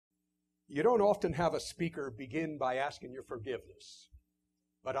You don't often have a speaker begin by asking your forgiveness,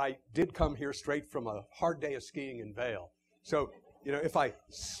 but I did come here straight from a hard day of skiing in Vail. So, if I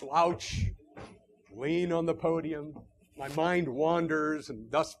slouch, lean on the podium, my mind wanders,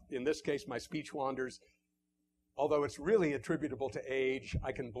 and thus, in this case, my speech wanders. Although it's really attributable to age,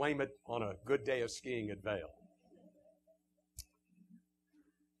 I can blame it on a good day of skiing at Vail.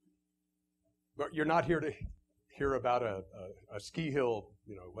 But you're not here to hear about a ski hill,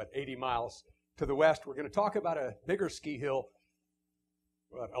 80 miles to the west. We're going to talk about a bigger ski hill,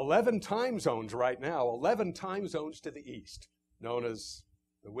 11 time zones right now, 11 time zones to the east, known as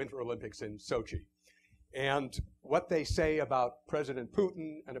the Winter Olympics in Sochi. And what they say about President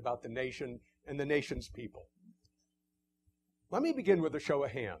Putin and about the nation and the nation's people. Let me begin with a show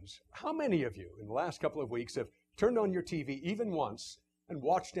of hands. How many of you in the last couple of weeks have turned on your TV even once and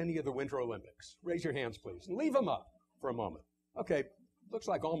watched any of the Winter Olympics? Raise your hands, please, and leave them up for a moment. Okay, looks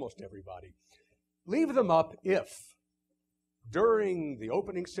like almost everybody. Leave them up if during the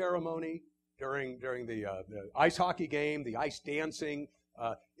opening ceremony, during the ice hockey game, the ice dancing,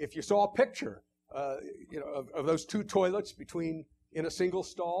 if you saw a picture of those two toilets in a single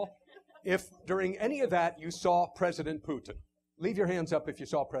stall, if during any of that you saw President Putin. Leave your hands up if you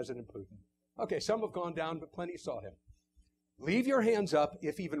saw President Putin. Okay, some have gone down, but plenty saw him. Leave your hands up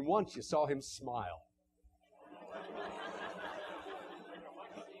if even once you saw him smile.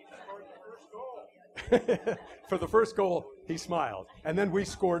 For the first goal, he smiled, and then we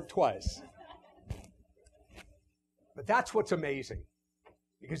scored twice. But that's what's amazing,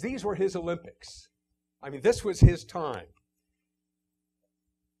 because these were his Olympics. I mean, this was his time,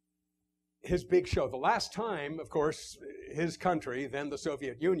 his big show. The last time, of course, his country, then the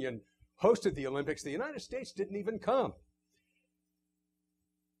Soviet Union, hosted the Olympics, the United States didn't even come.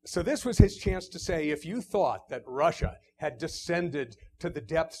 So this was his chance to say, if you thought that Russia had descended to the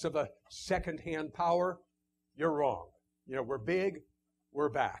depths of a second-hand power, you're wrong. We're big, we're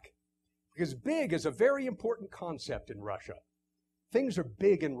back. Because big is a very important concept in Russia. Things are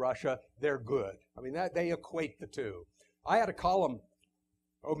big in Russia, they're good. I mean, they equate the two. I had a column,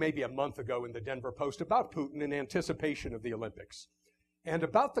 maybe a month ago in the Denver Post about Putin in anticipation of the Olympics. And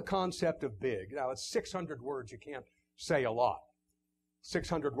about the concept of big. Now, it's 600 words, you can't say a lot.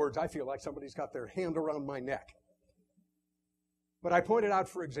 600 words, I feel like somebody's got their hand around my neck. But I pointed out,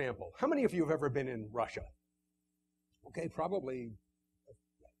 for example, how many of you have ever been in Russia? Okay, probably a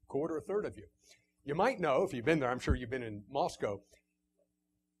quarter, a third of you. You might know, if you've been there, I'm sure you've been in Moscow.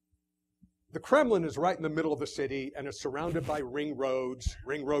 The Kremlin is right in the middle of the city, and it's surrounded by ring roads,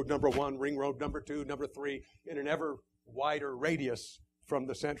 ring road number 1, ring road number 2, number 3, in an ever wider radius from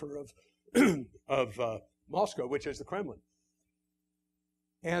the center of Moscow, which is the Kremlin.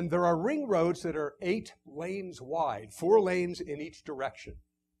 And there are ring roads that are 8 lanes wide, 4 lanes in each direction.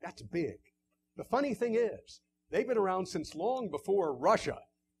 That's big. The funny thing is, they've been around since long before Russia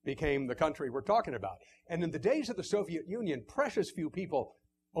became the country we're talking about. And in the days of the Soviet Union, precious few people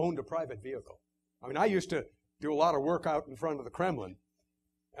owned a private vehicle. I mean, I used to do a lot of work out in front of the Kremlin,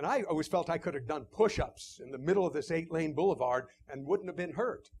 and I always felt I could have done push-ups in the middle of this 8-lane boulevard and wouldn't have been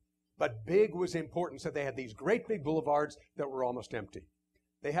hurt. But big was important, so they had these great big boulevards that were almost empty.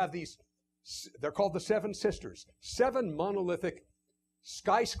 They have these, they're called the Seven Sisters, 7 monolithic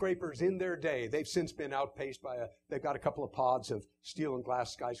skyscrapers in their day. They've since been outpaced by they've got a couple of pods of steel and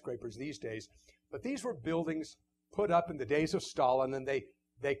glass skyscrapers these days. But these were buildings put up in the days of Stalin, and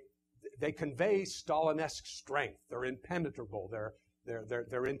they convey Stalinesque strength. They're impenetrable.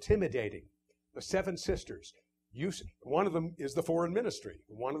 They're intimidating. The Seven Sisters. One of them is the Foreign Ministry.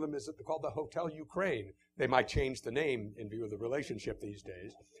 One of them is called the Hotel Ukraine. They might change the name in view of the relationship these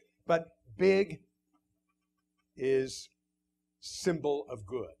days. But big is symbol of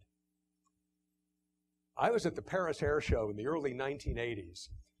good. I was at the Paris Air Show in the early 1980s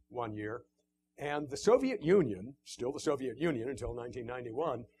one year, and the Soviet Union, still the Soviet Union until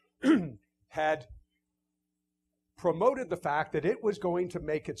 1991, had promoted the fact that it was going to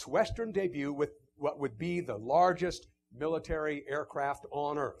make its Western debut with what would be the largest military aircraft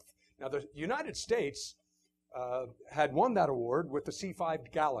on Earth. Now, the United States had won that award with the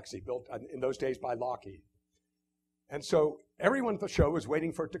C-5 Galaxy, built in those days by Lockheed. And so everyone at the show was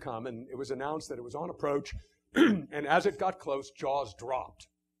waiting for it to come, and it was announced that it was on approach, and as it got close, jaws dropped.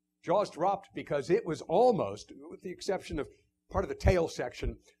 Jaws dropped because it was almost, with the exception of part of the tail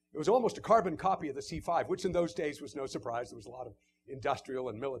section, it was almost a carbon copy of the C-5, which in those days was no surprise. There was a lot of industrial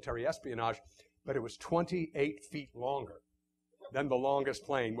and military espionage, but it was 28 feet longer than the longest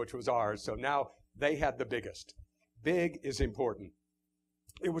plane, which was ours. So now they had the biggest. Big is important.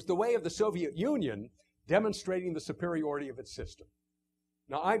 It was the way of the Soviet Union demonstrating the superiority of its system.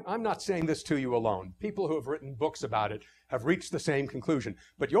 Now, I'm not saying this to you alone. People who have written books about it have reached the same conclusion.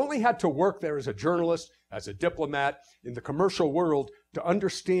 But you only had to work there as a journalist, as a diplomat, in the commercial world to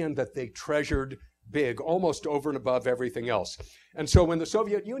understand that they treasured big, almost over and above everything else. And so when the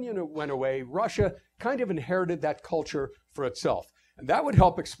Soviet Union went away, Russia kind of inherited that culture for itself. And that would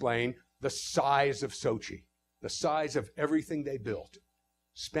help explain the size of Sochi, the size of everything they built,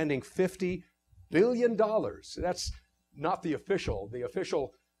 spending $50 billion. That's not the official. The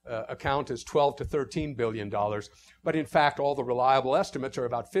official account is $12 to $13 billion. But in fact, all the reliable estimates are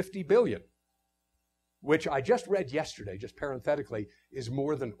about $50 billion, which I just read yesterday, just parenthetically, is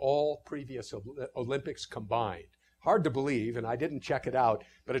more than all previous Olympics combined. Hard to believe, and I didn't check it out,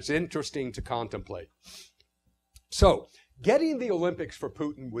 but it's interesting to contemplate. So, getting the Olympics for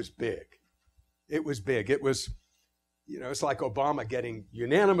Putin was big. It was big. It was, it's like Obama getting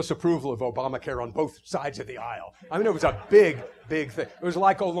unanimous approval of Obamacare on both sides of the aisle. I mean, it was a big, big thing. It was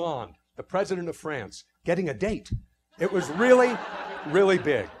like Hollande, the president of France, getting a date. It was really, really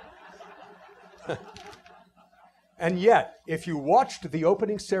big. And yet, if you watched the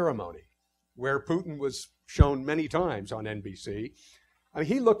opening ceremony, where Putin was shown many times on NBC, I mean,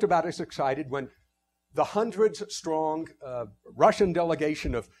 he looked about as excited when the hundreds-strong Russian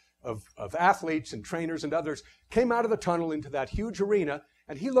delegation of athletes and trainers and others came out of the tunnel into that huge arena,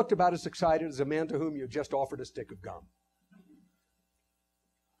 and he looked about as excited as a man to whom you just offered a stick of gum.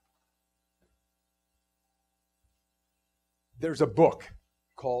 There's a book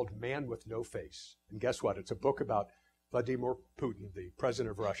called Man with No Face. And guess what? It's a book about Vladimir Putin, the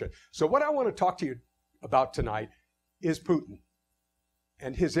president of Russia. So what I want to talk to you about tonight is Putin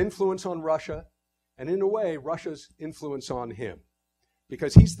and his influence on Russia, and in a way, Russia's influence on him,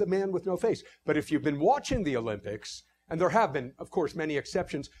 because he's the man with no face. But if you've been watching the Olympics, and there have been, of course, many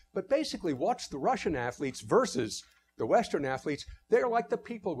exceptions, but basically watch the Russian athletes versus the Western athletes, they're like the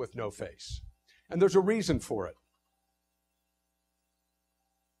people with no face. And there's a reason for it.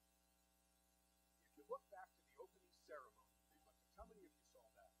 If you look back to the opening ceremony, how many of you saw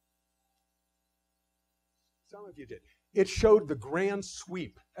that? Some of you did. It showed the grand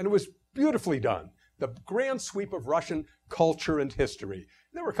sweep, and it was beautifully done. The grand sweep of Russian culture and history.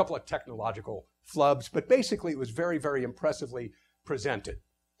 There were a couple of technological flubs, but basically it was very, very impressively presented.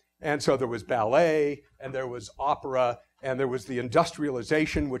 And so there was ballet, and there was opera, and there was the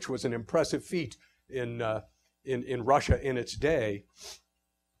industrialization, which was an impressive feat in Russia in its day.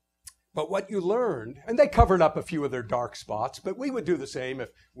 But what you learned, and they covered up a few of their dark spots, but we would do the same if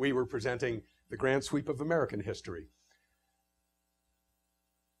we were presenting the grand sweep of American history.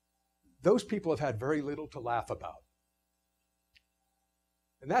 Those people have had very little to laugh about.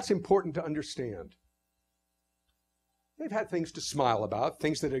 And that's important to understand. They've had things to smile about,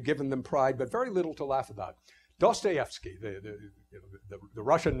 things that have given them pride, but very little to laugh about. Dostoevsky, the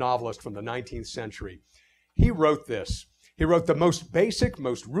Russian novelist from the 19th century, he wrote this. He wrote, "The most basic,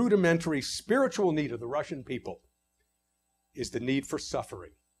 most rudimentary spiritual need of the Russian people is the need for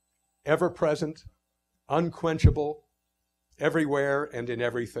suffering, ever present, unquenchable, everywhere and in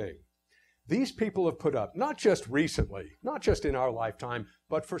everything." These people have put up, not just recently, not just in our lifetime,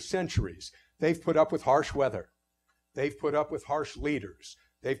 but for centuries. They've put up with harsh weather. They've put up with harsh leaders.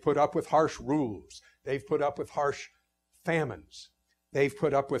 They've put up with harsh rules. They've put up with harsh famines. They've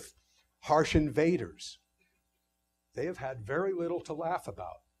put up with harsh invaders. They have had very little to laugh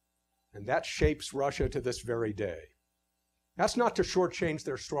about. And that shapes Russia to this very day. That's not to shortchange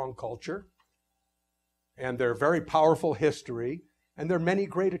their strong culture and their very powerful history and their many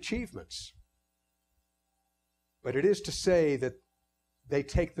great achievements. But it is to say that they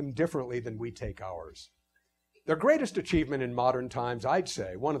take them differently than we take ours. Their greatest achievement in modern times, I'd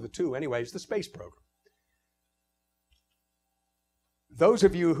say, one of the two anyway, is the space program. Those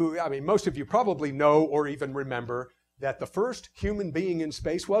of you who, most of you probably know or even remember that the first human being in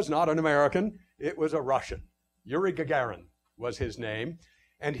space was not an American, it was a Russian. Yuri Gagarin was his name.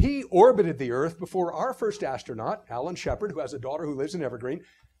 And he orbited the Earth before our first astronaut, Alan Shepard, who has a daughter who lives in Evergreen,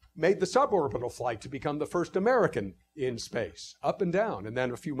 made the suborbital flight to become the first American in space, up and down. And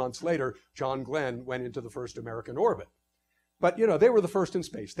then a few months later, John Glenn went into the first American orbit. But, they were the first in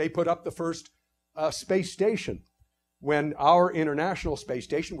space. They put up the first space station when our International Space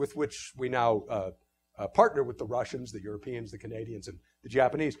Station, with which we now partner with the Russians, the Europeans, the Canadians, and the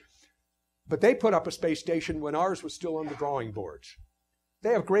Japanese, but they put up a space station when ours was still on the drawing boards.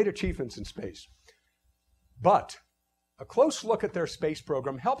 They have great achievements in space. But a close look at their space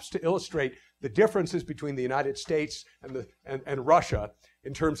program helps to illustrate the differences between the United States and Russia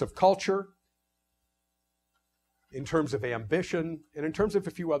in terms of culture, in terms of ambition, and in terms of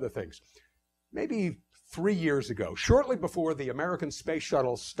a few other things. Maybe 3 years ago, shortly before the American space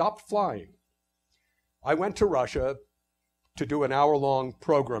shuttle stopped flying, I went to Russia to do an hour-long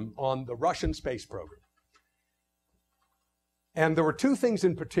program on the Russian space program. And there were two things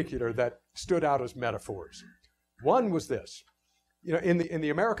in particular that stood out as metaphors. One was this. You know, in the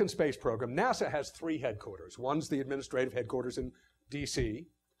American space program, NASA has 3 headquarters. One's the administrative headquarters in D.C.,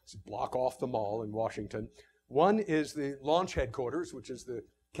 it's a block off the mall in Washington. One is the launch headquarters, which is the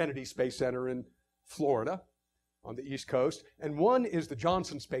Kennedy Space Center in Florida on the East Coast. And one is the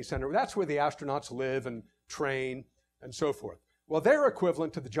Johnson Space Center. That's where the astronauts live and train and so forth. Well, their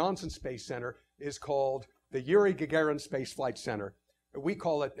equivalent to the Johnson Space Center is called the Yuri Gagarin Space Flight Center. We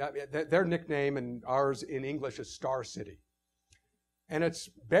call it, their nickname and ours in English is Star City. And it's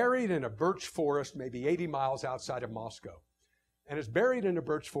buried in a birch forest, maybe 80 miles outside of Moscow. And it's buried in a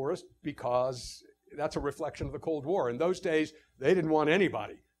birch forest because that's a reflection of the Cold War. In those days, they didn't want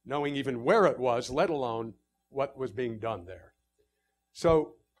anybody knowing even where it was, let alone what was being done there.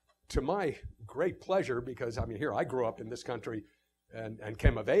 So, to my great pleasure, because I mean, here I grew up in this country and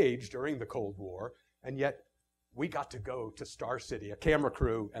came of age during the Cold War, and yet we got to go to Star City, a camera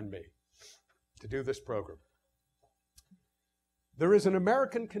crew and me, to do this program. There is an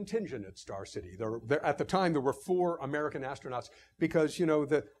American contingent at Star City. At the time, there were 4 American astronauts because, you know,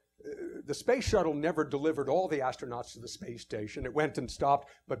 the space shuttle never delivered all the astronauts to the space station. It went and stopped,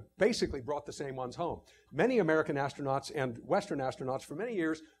 but basically brought the same ones home. Many American astronauts and Western astronauts for many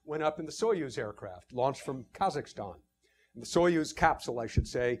years went up in the Soyuz aircraft, launched from Kazakhstan. The Soyuz capsule, I should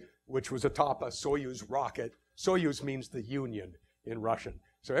say, which was atop a Soyuz rocket. Soyuz means the Union in Russian.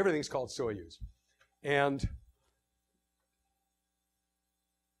 So everything's called Soyuz. And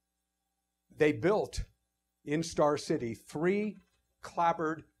they built in Star City 3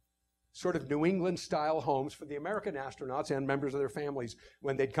 clapboard, sort of New England-style homes for the American astronauts and members of their families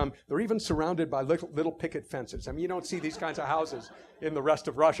when they'd come. They're even surrounded by little picket fences. I mean, you don't see these kinds of houses in the rest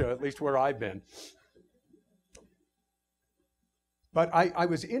of Russia, at least where I've been. But I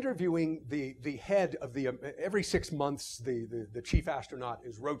was interviewing the head of every 6 months, the chief astronaut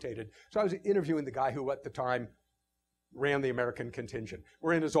is rotated. So I was interviewing the guy who at the time ran the American contingent.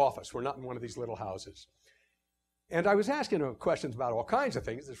 We're in his office. We're not in one of these little houses. And I was asking him questions about all kinds of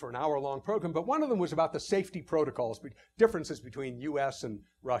things. This is for an hour-long program, but one of them was about the safety protocols, differences between U.S. and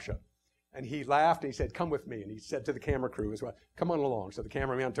Russia. And he laughed and he said, "Come with me." And he said to the camera crew as well, "Come on along." So the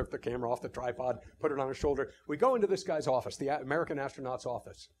cameraman took the camera off the tripod, put it on his shoulder. We go into this guy's office, the American astronaut's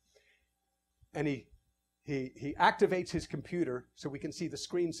office. And he activates his computer so we can see the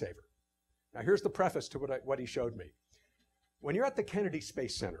screensaver. Now here's the preface to what he showed me. When you're at the Kennedy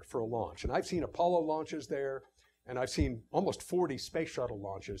Space Center for a launch, and I've seen Apollo launches there, and I've seen almost 40 space shuttle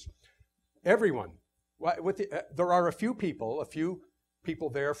launches, everyone, there are a few people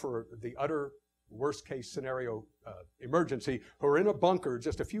there for the utter worst case scenario emergency who are in a bunker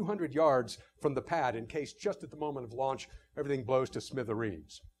just a few hundred yards from the pad in case just at the moment of launch everything blows to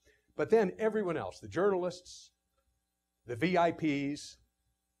smithereens. But then everyone else, the journalists, the VIPs,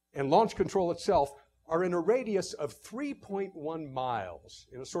 and launch control itself are in a radius of 3.1 miles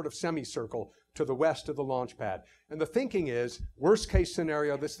in a sort of semicircle to the west of the launch pad. And the thinking is, worst case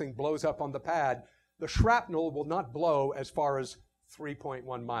scenario, this thing blows up on the pad, the shrapnel will not blow as far as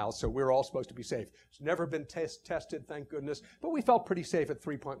 3.1 miles, so we're all supposed to be safe. It's never been tested, thank goodness, but we felt pretty safe at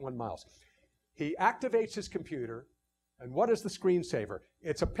 3.1 miles. He activates his computer, and what is the screensaver?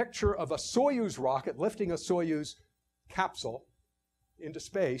 It's a picture of a Soyuz rocket lifting a Soyuz capsule into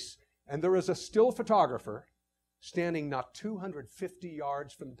space, and there is a still photographer standing not 250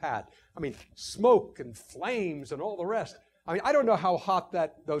 yards from the pad. I mean, smoke and flames and all the rest. I mean, I don't know how hot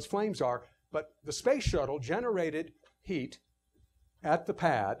those flames are, but the space shuttle generated heat at the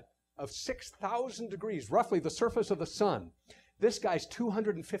pad of 6,000 degrees, roughly the surface of the sun. This guy's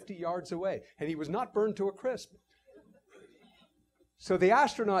 250 yards away, and he was not burned to a crisp. So the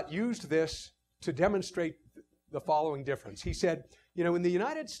astronaut used this to demonstrate the following difference. He said, you know, in the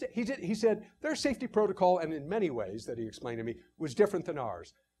United States, he said, their safety protocol, and in many ways that he explained to me, was different than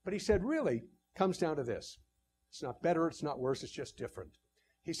ours. But he said, really, comes down to this. It's not better, it's not worse, it's just different.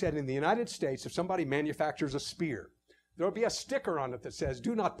 He said, in the United States, if somebody manufactures a spear, there'll be a sticker on it that says,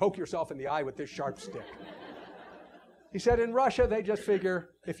 "Do not poke yourself in the eye with this sharp stick." He said, in Russia, they just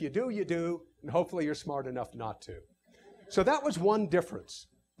figure, if you do, you do, and hopefully you're smart enough not to. So that was one difference.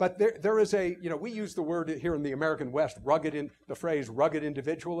 But there is we use the word here in the American West, the phrase rugged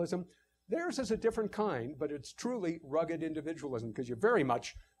individualism. Theirs is a different kind, but it's truly rugged individualism because you're very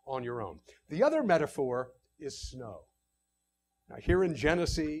much on your own. The other metaphor is snow. Now here in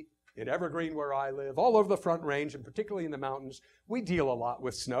Genesee, in Evergreen where I live, all over the Front Range, and particularly in the mountains, we deal a lot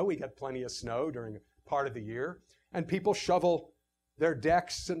with snow. We get plenty of snow during part of the year, and people shovel their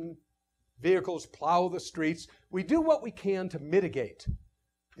decks and vehicles plow the streets. We do what we can to mitigate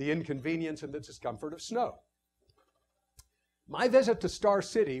the inconvenience and the discomfort of snow. My visit to Star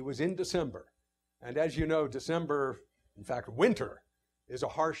City was in December. And as you know, December, in fact, winter, is a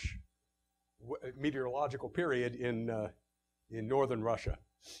harsh meteorological period in northern Russia.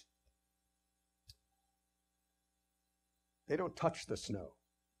 They don't touch the snow.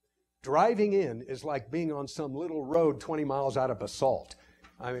 Driving in is like being on some little road 20 miles out of basalt.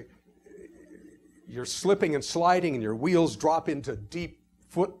 I mean, you're slipping and sliding and your wheels drop into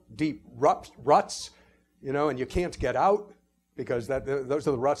foot-deep ruts, you know, and you can't get out because those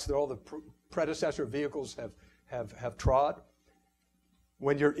are the ruts that all the predecessor vehicles have trod.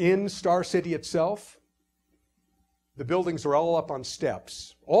 When you're in Star City itself, the buildings are all up on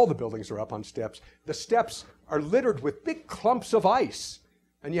steps. All the buildings are up on steps. The steps are littered with big clumps of ice,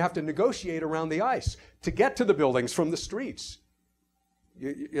 and you have to negotiate around the ice to get to the buildings from the streets.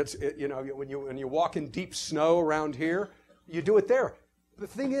 When you walk in deep snow around here, you do it there. The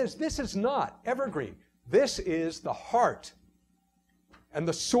thing is, this is not evergreen. This is the heart and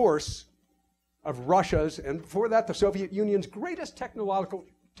the source of Russia's, and before that, the Soviet Union's greatest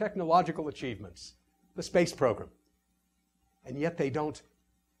technological achievements, the space program. And yet they don't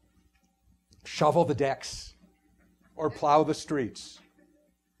shovel the decks or plow the streets.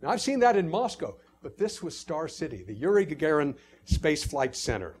 Now, I've seen that in Moscow, but this was Star City, the Yuri Gagarin Space Flight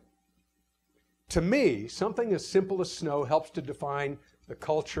Center. To me, something as simple as snow helps to define the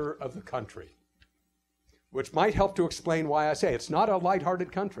culture of the country, which might help to explain why I say it's not a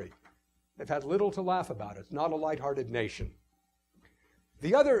lighthearted country. They've had little to laugh about. It's not a lighthearted nation.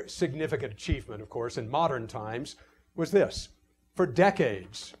 The other significant achievement, of course, in modern times was this. For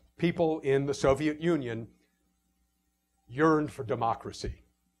decades, people in the Soviet Union yearned for democracy.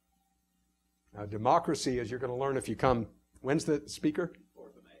 Now, democracy, as you're going to learn if you come, when's the speaker?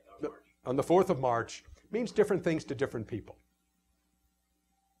 4th of May, March. On the 4th of March, means different things to different people.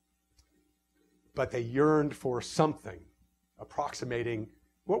 But they yearned for something approximating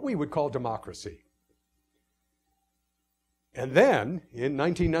what we would call democracy. And then, in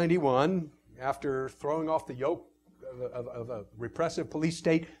 1991, after throwing off the yoke of a repressive police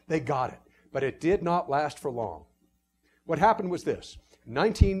state, they got it. But it did not last for long. What happened was this. In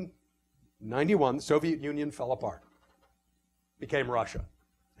 1991, the Soviet Union fell apart, became Russia,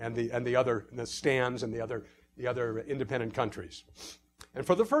 and the stands and the other independent countries. And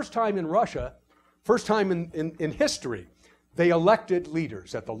for the first time in Russia, first time in history, they elected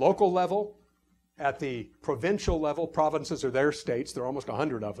leaders at the local level, at the provincial level. Provinces are their states. There are almost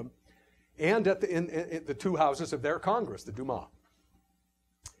 100 of them. And at in the two houses of their Congress, the Duma.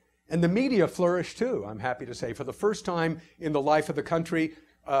 And the media flourished too, I'm happy to say. For the first time in the life of the country,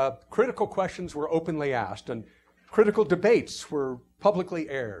 critical questions were openly asked and critical debates were publicly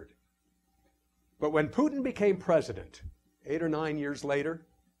aired. But when Putin became president, 8 or 9 years later,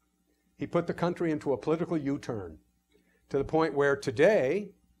 he put the country into a political U-turn to the point where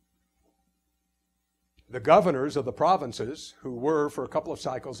today, the governors of the provinces, who were for a couple of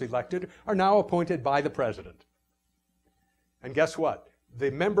cycles elected, are now appointed by the president. And guess what? The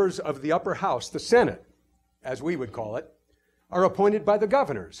members of the upper house, the Senate, as we would call it, are appointed by the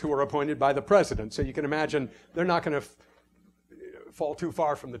governors, who are appointed by the president. So you can imagine they're not going to fall too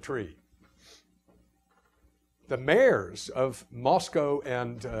far from the tree. The mayors of Moscow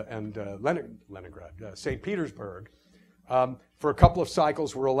and Leningrad, St. Petersburg, for a couple of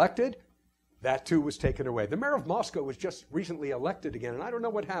cycles were elected. That too was taken away. The mayor of Moscow was just recently elected again, and I don't know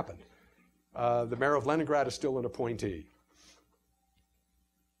what happened. The mayor of Leningrad is still an appointee.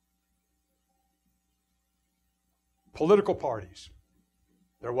 Political parties.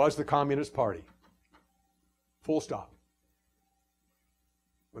 There was the Communist Party. Full stop.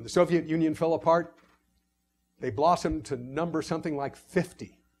 When the Soviet Union fell apart, they blossomed to number something like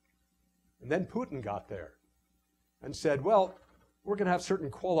 50. And then Putin got there and said, well, we're going to have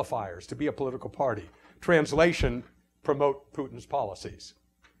certain qualifiers to be a political party. Translation, promote Putin's policies.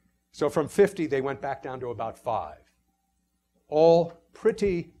 So from 50, they went back down to about 5. All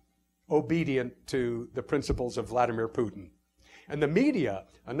pretty obedient to the principles of Vladimir Putin. And the media,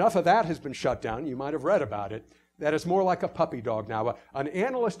 enough of that has been shut down, you might have read about it, that is more like a puppy dog now. An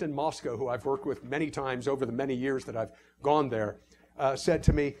analyst in Moscow who I've worked with many times over the many years that I've gone there said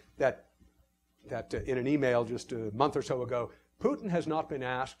to me that in an email just a month or so ago, Putin has not been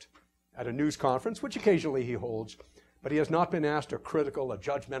asked at a news conference, which occasionally he holds, but he has not been asked a critical, a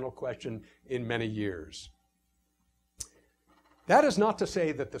judgmental question in many years. That is not to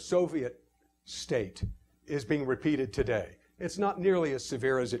say that the Soviet state is being repeated today. It's not nearly as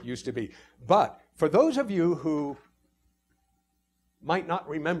severe as it used to be. But For those of you who might not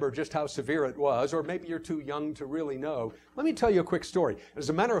remember just how severe it was, or maybe you're too young to really know, let me tell you a quick story.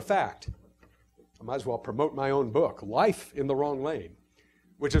 As a matter of fact, I might as well promote my own book, Life in the Wrong Lane,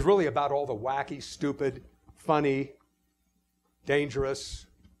 which is really about all the wacky, stupid, funny, dangerous,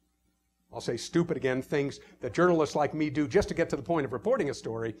 I'll say stupid again, things that journalists like me do just to get to the point of reporting a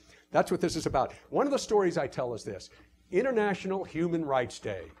story. That's what this is about. One of the stories I tell is this: International Human Rights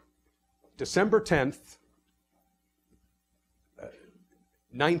Day, December 10th,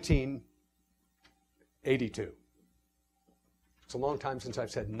 1982. It's a long time since I've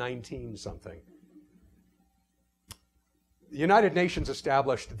said 19 something. The United Nations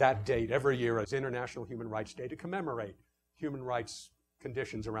established that date every year as International Human Rights Day to commemorate human rights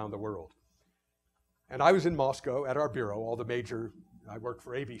conditions around the world. And I was in Moscow at our bureau. I worked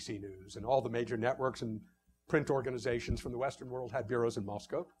for ABC News, and all the major networks and print organizations from the Western world had bureaus in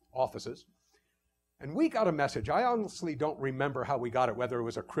Moscow, offices. And we got a message. I honestly don't remember how we got it, whether it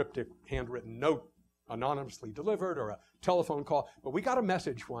was a cryptic handwritten note anonymously delivered or a telephone call. But we got a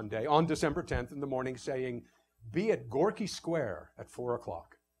message one day on December 10th in the morning saying, be at Gorky Square at 4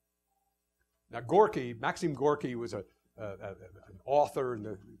 o'clock. Now Gorky, Maxim Gorky was an author in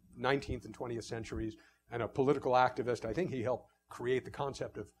the 19th and 20th centuries and a political activist. I think he helped create the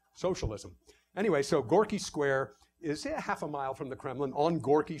concept of socialism. Anyway, so Gorky Square is half a mile from the Kremlin on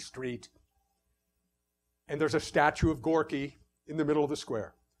Gorky Street. And there's a statue of Gorky in the middle of the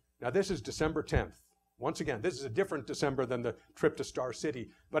square. Now this is December 10th. Once again, this is a different December than the trip to Star City.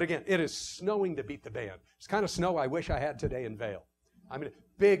 But again, it is snowing to beat the band. It's kind of snow I wish I had today in Vail. I mean,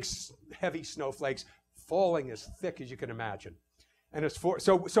 big, heavy snowflakes falling as thick as you can imagine. And it's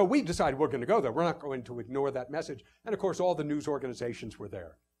so we decided we're going to go there. We're not going to ignore that message. And of course, all the news organizations were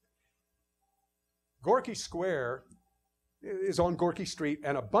there. Gorky Square is on Gorky Street,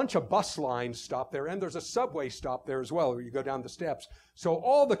 and a bunch of bus lines stop there, and there's a subway stop there as well, where you go down the steps. So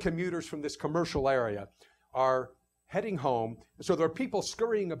all the commuters from this commercial area are heading home. So there are people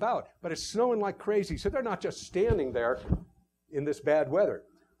scurrying about, but it's snowing like crazy, so they're not just standing there in this bad weather.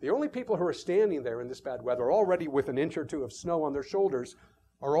 The only people who are standing there in this bad weather, already with an inch or two of snow on their shoulders,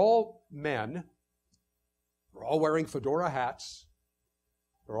 are all men. They're all wearing fedora hats.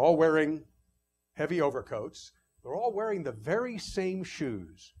 They're all wearing heavy overcoats. They're all wearing the very same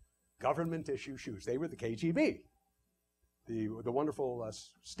shoes, government-issue shoes. They were the KGB, the wonderful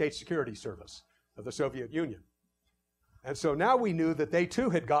state security service of the Soviet Union. And so now we knew that they too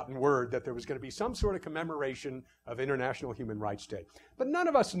had gotten word that there was going to be some sort of commemoration of International Human Rights Day. But none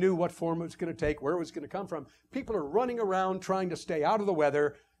of us knew what form it was going to take, where it was going to come from. People are running around trying to stay out of the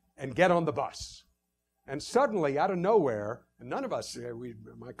weather and get on the bus. And suddenly, out of nowhere, and none of us,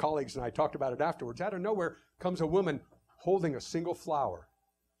 my colleagues and I talked about it afterwards, out of nowhere comes a woman holding a single flower.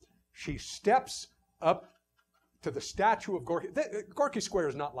 She steps up to the statue of Gorky. Gorky Square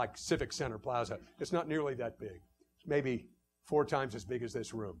is not like Civic Center Plaza. It's not nearly that big. It's maybe 4 times as big as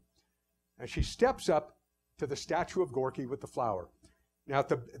this room. And she steps up to the statue of Gorky with the flower. Now,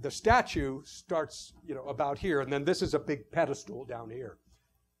 the statue starts, about here, and then this is a big pedestal down here.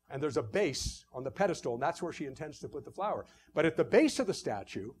 And there's a base on the pedestal, and that's where she intends to put the flower. But at the base of the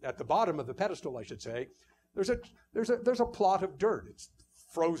statue, at the bottom of the pedestal, I should say, there's a plot of dirt. It's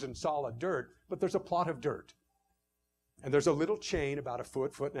frozen solid dirt, but there's a plot of dirt. And there's a little chain about a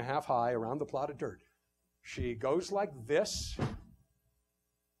foot and a half high around the plot of dirt. She goes like this,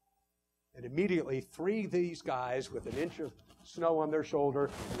 and immediately 3 of these guys with an inch of snow on their shoulder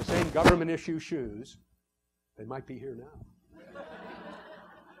and the same government issue shoes, they might be here now,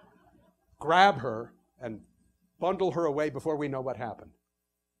 grab her and bundle her away before we know what happened.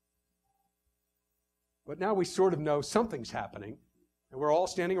 But now we sort of know something's happening, and we're all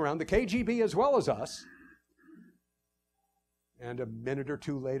standing around, the KGB as well as us. And a minute or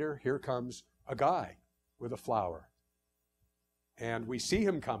two later, here comes a guy with a flower. And we see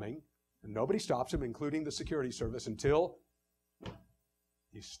him coming, and nobody stops him, including the security service, until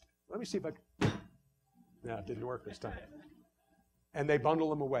let me see if no, it didn't work this time. And they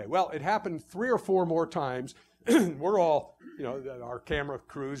bundle him away. Well, it happened 3 or 4 more times. We're all, our camera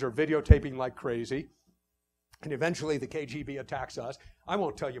crews are videotaping like crazy. And eventually the KGB attacks us. I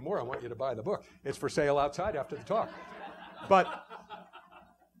won't tell you more. I want you to buy the book. It's for sale outside after the talk. But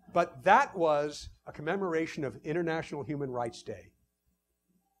that was a commemoration of International Human Rights Day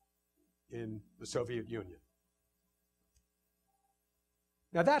in the Soviet Union.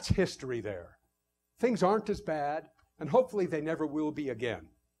 Now that's history there. Things aren't as bad, and hopefully they never will be again.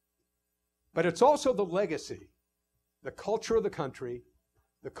 But it's also the legacy, the culture of the country,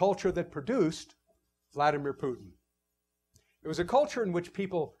 the culture that produced Vladimir Putin. It was a culture in which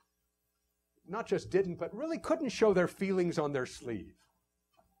people not just didn't, but really couldn't show their feelings on their sleeve.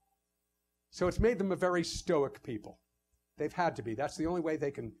 So it's made them a very stoic people. They've had to be. That's the only way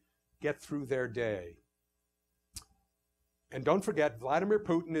they can get through their day. And don't forget, Vladimir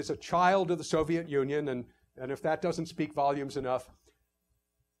Putin is a child of the Soviet Union, and if that doesn't speak volumes enough,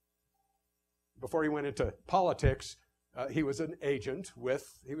 before he went into politics, he was an agent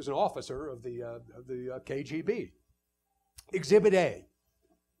he was an officer of the KGB. Exhibit A,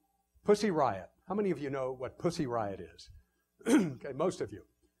 Pussy Riot. How many of you know what Pussy Riot is? Okay, most of you.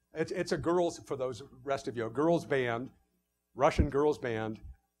 It's a girls, for those rest of you, a girls band, Russian girls band.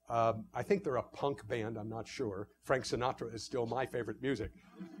 I think they're a punk band, I'm not sure. Frank Sinatra is still my favorite music.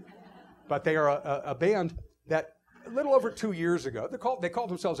 But they are a band that a little over 2 years ago, they called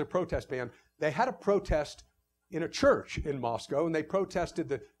themselves a protest band. They had a protest in a church in Moscow, and they protested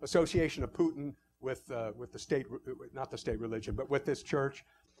the association of Putin with the state, not the state religion, but with this church.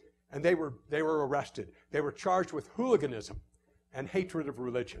 And they were arrested. They were charged with hooliganism and hatred of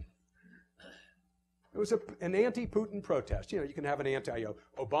religion. It was an anti-Putin protest. You know, you can have an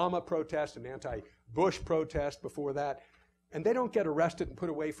anti-Obama protest, an anti-Bush protest before that, and they don't get arrested and put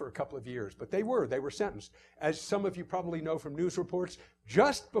away for a couple of years. But they were sentenced. As some of you probably know from news reports,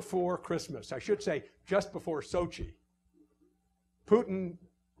 just before Christmas, I should say just before Sochi, Putin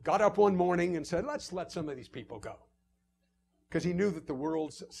got up one morning and said, let's let some of these people go. Because he knew that the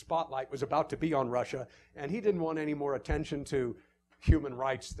world's spotlight was about to be on Russia, and he didn't want any more attention to human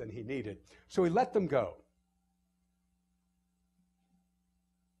rights than he needed. So he let them go.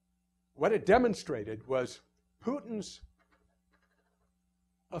 What it demonstrated was Putin's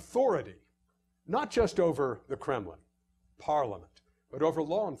authority, not just over the Kremlin, Parliament, but over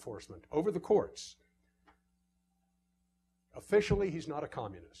law enforcement, over the courts. Officially, he's not a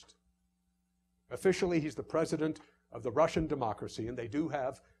communist. Officially, he's the president of the Russian democracy, and they do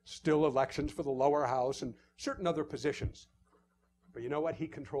have still elections for the lower house and certain other positions. But you know what? He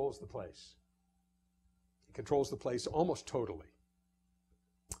controls the place. He controls the place almost totally.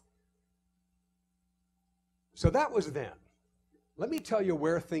 So that was then. Let me tell you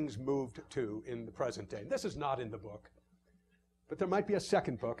where things moved to in the present day. This is not in the book, but there might be a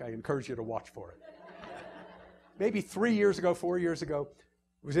second book. I encourage you to watch for it. Maybe 3 years ago, 4 years ago,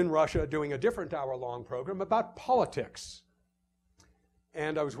 I was in Russia doing a different hour-long program about politics.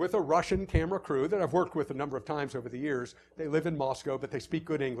 And I was with a Russian camera crew that I've worked with a number of times over the years. They live in Moscow, but they speak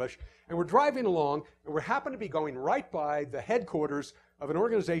good English. And we're driving along, and we happen to be going right by the headquarters of an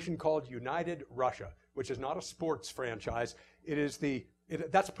organization called United Russia, which is not a sports franchise.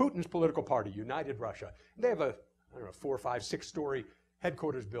 That's Putin's political party, United Russia. They have a, 4, 5, 6-story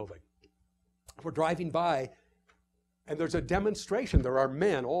headquarters building. We're driving by, and there's a demonstration. There are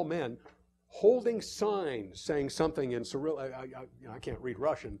men, all men, holding signs saying something in Cyrillic. I can't read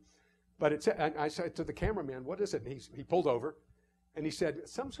Russian, but I said to the cameraman, what is it? And he pulled over, and he said,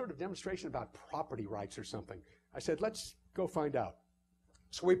 some sort of demonstration about property rights or something. I said, let's go find out.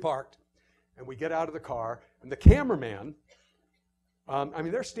 So we parked, and we get out of the car, and the cameraman,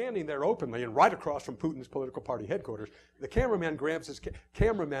 they're standing there openly and right across from Putin's political party headquarters. The cameraman grabs his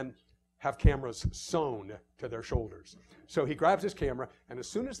cameramen have cameras sewn to their shoulders. So he grabs his camera, and as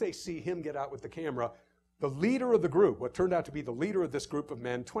soon as they see him get out with the camera, the leader of the group, what turned out to be the leader of this group of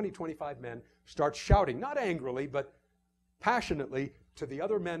men, 20, 25 men, starts shouting, not angrily, but passionately, to the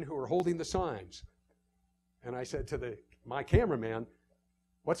other men who are holding the signs. And I said to my cameraman,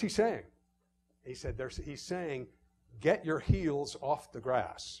 what's he saying? He said, he's saying, get your heels off the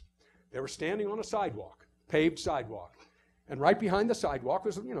grass. They were standing on a sidewalk, paved sidewalk. And right behind the sidewalk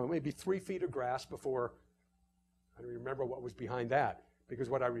was, maybe 3 feet of grass before, I don't remember what was behind that, because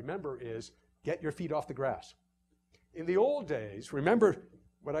what I remember is, get your feet off the grass. In the old days, remember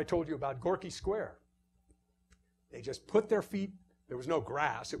what I told you about Gorky Square? They just put their feet, there was no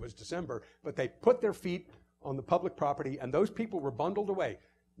grass, it was December, but they put their feet on the public property, and those people were bundled away,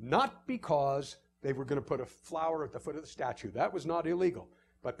 not because they were going to put a flower at the foot of the statue. That was not illegal,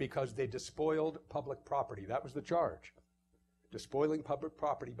 but because they despoiled public property. That was the charge. Despoiling public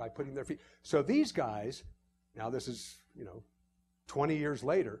property by putting their feet. So these guys, now this is, 20 years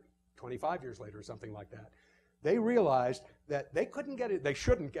later, 25 years later, or something like that, they realized that they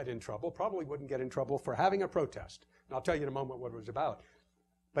shouldn't get in trouble, probably wouldn't get in trouble for having a protest. And I'll tell you in a moment what it was about.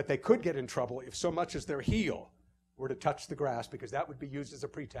 But they could get in trouble if so much as their heel were to touch the grass, because that would be used as a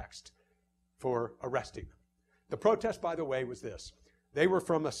pretext for arresting them. The protest, by the way, was this. They were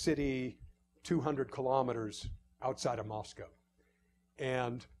from a city 200 kilometers outside of Moscow.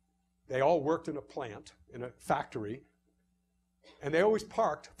 And they all worked in a plant, in a factory, and they always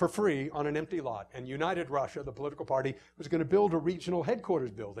parked for free on an empty lot. And United Russia, the political party, was going to build a regional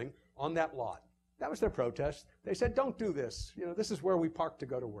headquarters building on that lot. That was their protest. They said, don't do this. You know, this is where we park to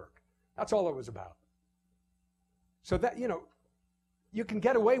go to work. That's all it was about. So that, you know, you can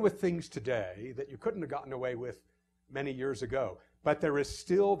get away with things today that you couldn't have gotten away with many years ago. But there is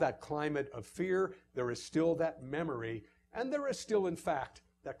still that climate of fear. There is still that memory. And there is still, in fact,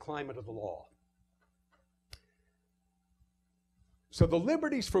 that climate of the law. So the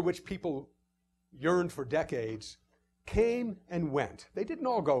liberties for which people yearned for decades came and went. They didn't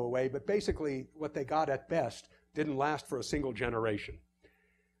all go away, but basically what they got at best didn't last for a single generation.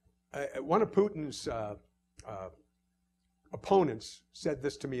 One of Putin's opponents said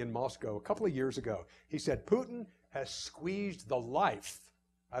this to me in Moscow a couple of years ago. He said, Putin has squeezed the life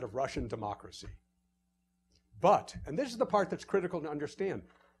out of Russian democracy. But, and this is the part that's critical to understand,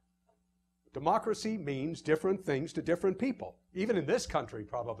 democracy means different things to different people. Even in this country,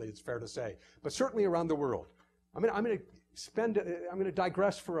 probably, it's fair to say, but certainly around the world. I'm going to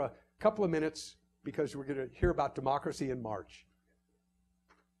digress for a couple of minutes because we're going to hear about democracy in March.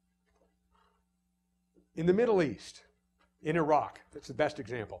 In the Middle East, in Iraq, that's the best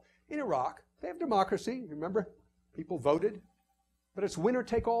example. In Iraq, they have democracy. Remember, people voted, but it's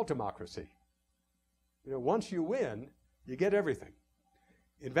winner-take-all democracy. You know, once you win, you get everything.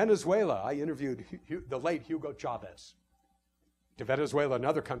 In Venezuela, I interviewed the late Hugo Chavez. To Venezuela,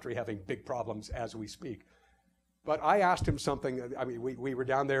 another country having big problems as we speak. But I asked him something. I mean, we were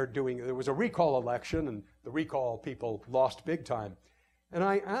down there there was a recall election, and the recall people lost big time. And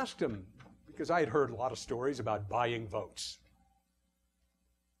I asked him, because I had heard a lot of stories about buying votes.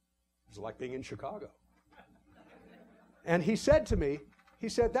 It was like being in Chicago. And he said to me,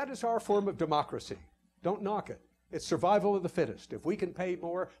 that is our form of democracy. Don't knock it. It's survival of the fittest. If we can pay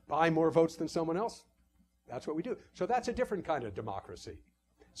more, buy more votes than someone else, that's what we do. So that's a different kind of democracy.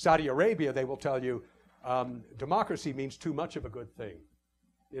 Saudi Arabia, they will tell you, democracy means too much of a good thing.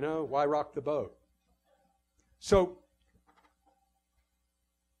 You know, why rock the boat? So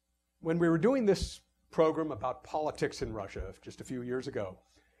when we were doing this program about politics in Russia just a few years ago,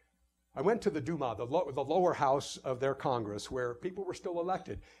 I went to the Duma, the lower house of their Congress, where people were still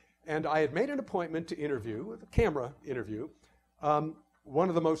elected. And I had made an appointment to interview, a camera interview, one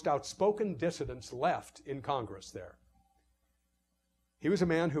of the most outspoken dissidents left in Congress there. He was a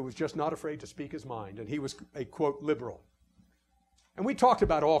man who was just not afraid to speak his mind, and he was a, quote, liberal. And we talked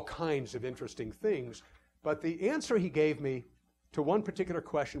about all kinds of interesting things, but the answer he gave me to one particular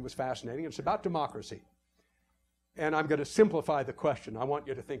question was fascinating. It's about democracy. And I'm going to simplify the question. I want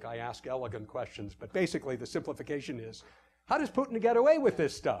you to think I ask elegant questions, but basically the simplification is, how does Putin get away with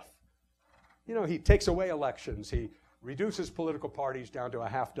this stuff? You know, he takes away elections. He reduces political parties down to a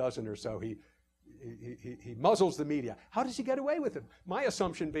half dozen or so. He muzzles the media. How does he get away with it? My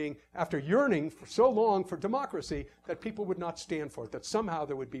assumption being, after yearning for so long for democracy, that people would not stand for it, that somehow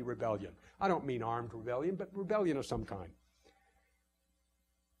there would be rebellion. I don't mean armed rebellion, but rebellion of some kind.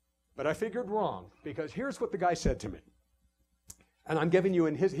 But I figured wrong, because here's what the guy said to me. And I'm giving you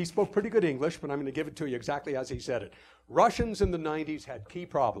he spoke pretty good English, but I'm going to give it to you exactly as he said it. Russians in the 90s had key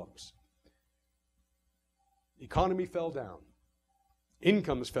problems. Economy fell down.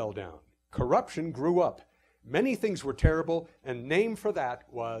 Incomes fell down. Corruption grew up. Many things were terrible, and name for that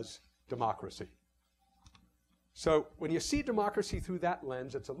was democracy. So when you see democracy through that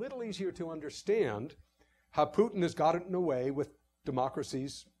lens, it's a little easier to understand how Putin has gotten away with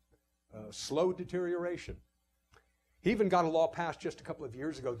democracy's slow deterioration. He even got a law passed just a couple of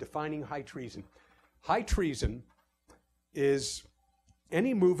years ago defining high treason. High treason is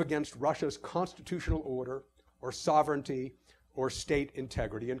any move against Russia's constitutional order or sovereignty or state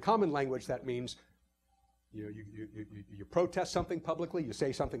integrity. In common language, that means you protest something publicly, you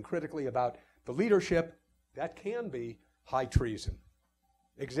say something critically about the leadership. That can be high treason.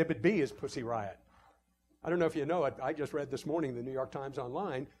 Exhibit B is Pussy Riot. I don't know if you know it. I just read this morning the New York Times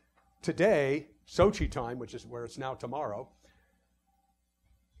online. Today, Sochi time, which is where it's now tomorrow,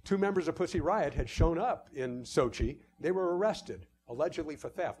 2 members of Pussy Riot had shown up in Sochi. They were arrested, allegedly for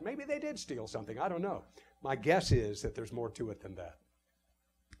theft. Maybe they did steal something. I don't know. My guess is that there's more to it than that.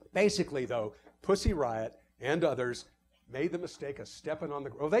 Basically, though, Pussy Riot and others made the mistake of stepping on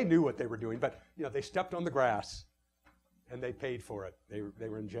the... Well, they knew what they were doing, but they stepped on the grass, and they paid for it. They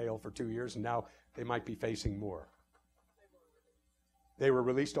were in jail for 2 years, and now they might be facing more. They were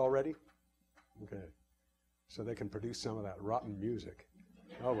released already? Okay. So they can produce some of that rotten music.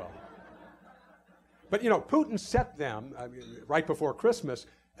 Oh, well. But, Putin set them right before Christmas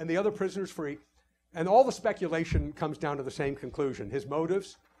and the other prisoners free, and all the speculation comes down to the same conclusion. His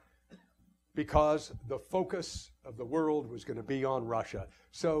motives, because the focus of the world was going to be on Russia.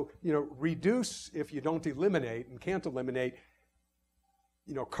 So, reduce if you don't eliminate and can't eliminate,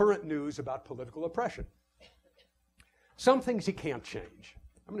 current news about political oppression. Some things he can't change.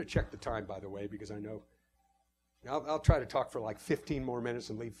 I'm going to check the time, by the way, because I know I'll try to talk for like 15 more minutes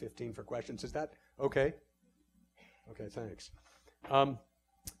and leave 15 for questions. Is that okay? Okay, thanks.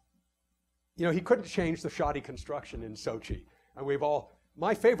 He couldn't change the shoddy construction in Sochi. And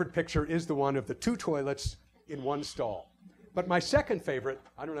my favorite picture is the one of the 2 toilets in one stall. But my second favorite,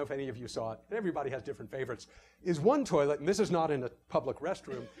 I don't know if any of you saw it, everybody has different favorites, is one toilet, and this is not in a public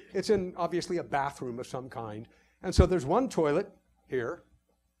restroom, it's in obviously a bathroom of some kind. And so there's one toilet here.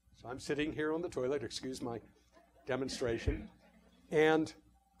 So I'm sitting here on the toilet, excuse my demonstration. And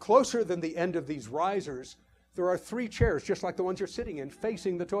closer than the end of these risers, there are 3 chairs, just like the ones you're sitting in,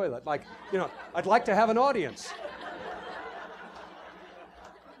 facing the toilet. Like, I'd like to have an audience.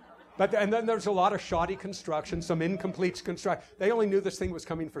 And then there's a lot of shoddy construction, some incomplete construction. They only knew this thing was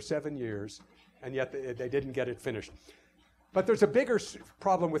coming for 7 years, and yet they didn't get it finished. But there's a bigger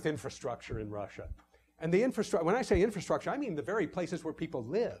problem with infrastructure in Russia. And when I say infrastructure, I mean the very places where people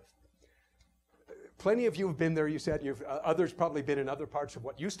live. Plenty of you have been there, you said. Others probably been in other parts of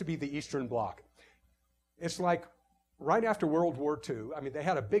what used to be the Eastern Bloc. It's like right after World War II, they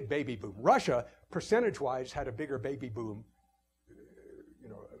had a big baby boom. Russia, percentage-wise, had a bigger baby boom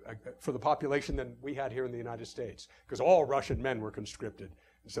for the population than we had here in the United States, because all Russian men were conscripted.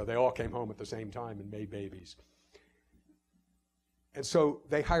 And so they all came home at the same time and made babies. And so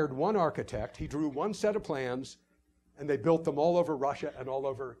they hired one architect. He drew one set of plans, and they built them all over Russia and all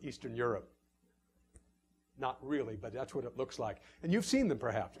over Eastern Europe. Not really, but that's what it looks like. And you've seen them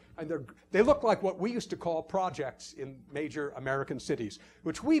perhaps. And they look like what we used to call projects in major American cities,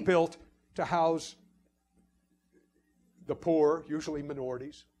 which we built to house the poor, usually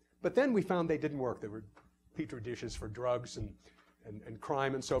minorities. But then we found they didn't work. They were petri dishes for drugs and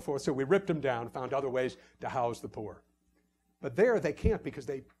crime and so forth. So we ripped them down, found other ways to house the poor. But there they can't, because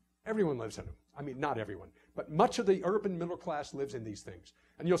everyone lives in them. Not everyone, but much of the urban middle class lives in these things.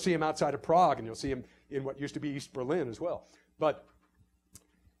 And you'll see them outside of Prague, and you'll see them in what used to be East Berlin as well. But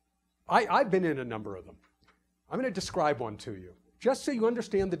I've been in a number of them. I'm going to describe one to you, just so you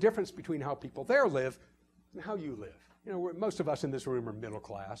understand the difference between how people there live and how you live. Most of us in this room are middle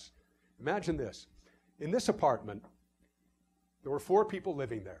class. Imagine this. In this apartment, there were 4 people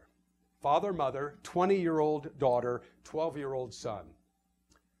living there. Father, mother, 20-year-old daughter, 12-year-old son.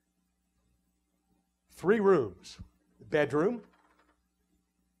 3 rooms. Bedroom,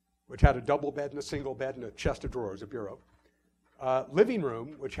 which had a double bed and a single bed and a chest of drawers, a bureau. Living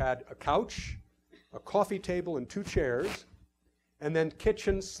room, which had a couch, a coffee table, and 2 chairs. And then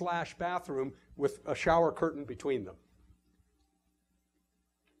kitchen/bathroom with a shower curtain between them.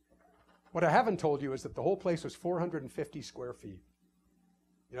 What I haven't told you is that the whole place was 450 square feet.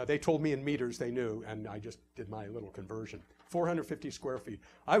 They told me in meters, they knew, and I just did my little conversion. 450 square feet.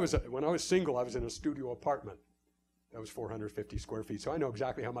 When I was single, I was in a studio apartment. That was 450 square feet, so I know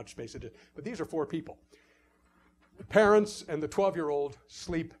exactly how much space it is. But these are 4 people. The parents and the 12-year-old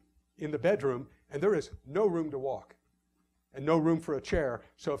sleep in the bedroom, and there is no room to walk and no room for a chair.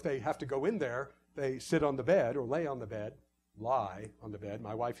 So if they have to go in there, they sit on the bed or lie on the bed.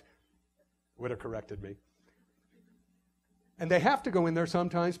 My wife would have corrected me. And they have to go in there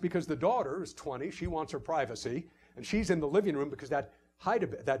sometimes because the daughter is 20. She wants her privacy. And she's in the living room because that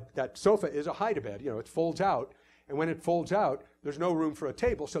sofa is a hide-a-bed. It folds out. And when it folds out, there's no room for a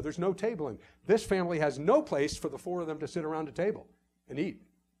table, so there's no table in. This family has no place for the 4 of them to sit around a table and eat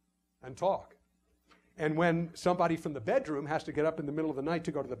and talk. And when somebody from the bedroom has to get up in the middle of the night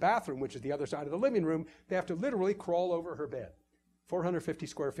to go to the bathroom, which is the other side of the living room, they have to literally crawl over her bed. 450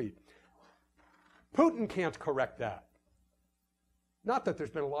 square feet. Putin can't correct that. Not that there's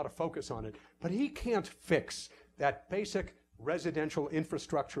been a lot of focus on it, but he can't fix that basic residential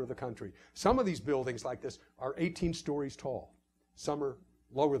infrastructure of the country. Some of these buildings like this are 18 stories tall. Some are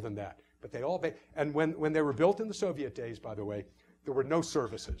lower than that. But they all, and when they were built in the Soviet days, by the way, there were no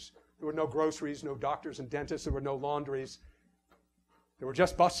services. There were no groceries, no doctors and dentists, there were no laundries. There were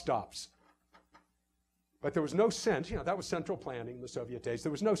just bus stops. But there was no sense, that was central planning in the Soviet days.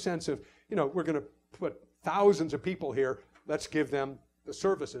 There was no sense of, we're going to put thousands of people here. Let's give them the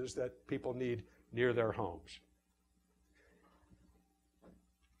services that people need near their homes.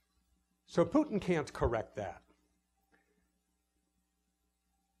 So Putin can't correct that.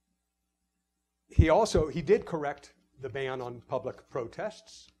 He did correct the ban on public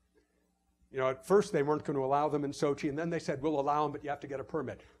protests. At first they weren't going to allow them in Sochi, and then they said, we'll allow them, but you have to get a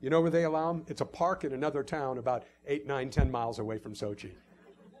permit. You know where they allow them? It's a park in another town about 8, 9, 10 miles away from Sochi.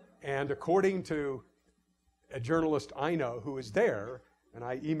 And according to a journalist I know who is there, and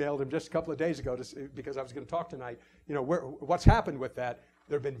I emailed him just a couple of days ago because I was going to talk tonight, what's happened with that?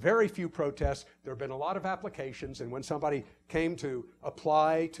 There have been very few protests. There have been a lot of applications, and when somebody came to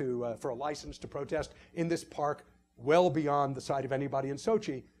apply for a license to protest in this park, well beyond the sight of anybody in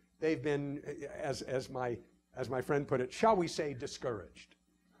Sochi, they've been, as my friend put it, shall we say, discouraged.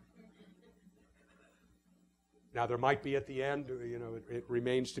 Now, there might be at the end, it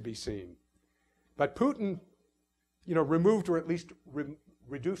remains to be seen. But Putin, removed or at least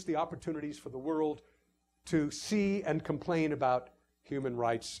reduced the opportunities for the world to see and complain about human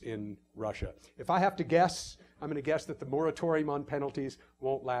rights in Russia. If I have to guess, I'm going to guess that the moratorium on penalties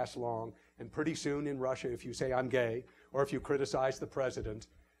won't last long. And pretty soon in Russia, if you say I'm gay, or if you criticize the president,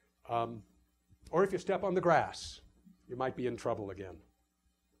 or if you step on the grass, you might be in trouble again.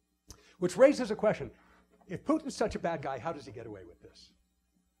 Which raises a question. If Putin's such a bad guy, how does he get away with this?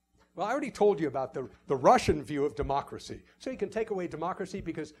 Well, I already told you about the Russian view of democracy. So you can take away democracy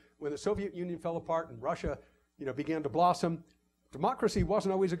because when the Soviet Union fell apart and Russia, began to blossom, democracy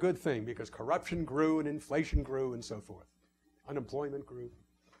wasn't always a good thing because corruption grew and inflation grew and so forth. Unemployment grew.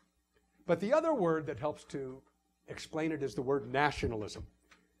 But the other word that helps to explain it is the word nationalism.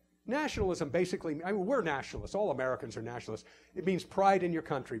 Nationalism basically, we're nationalists. All Americans are nationalists. It means pride in your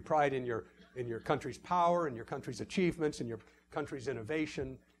country, pride in your country's power, in your country's achievements, in your country's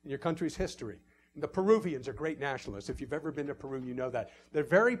innovation, in your country's history. And the Peruvians are great nationalists. If you've ever been to Peru, you know that. They're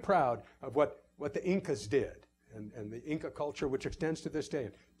very proud of what the Incas did and the Inca culture, which extends to this day,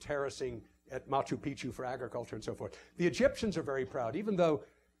 and terracing at Machu Picchu for agriculture and so forth. The Egyptians are very proud, even though,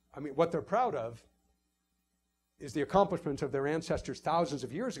 what they're proud of is the accomplishments of their ancestors thousands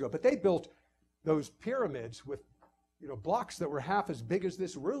of years ago. But they built those pyramids with, blocks that were half as big as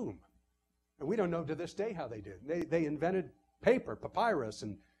this room. And we don't know to this day how they did. They invented paper, papyrus,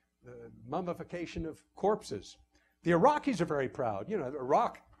 and the mummification of corpses. The Iraqis are very proud.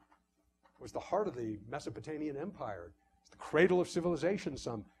 Iraq was the heart of the Mesopotamian Empire. It's the cradle of civilization,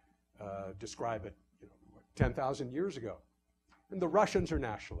 some describe it, 10,000 years ago. And the Russians are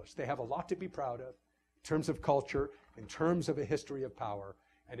nationalists. They have a lot to be proud of in terms of culture, in terms of a history of power,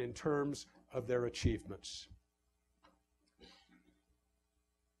 and in terms of their achievements.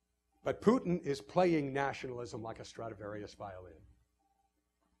 But Putin is playing nationalism like a Stradivarius violin.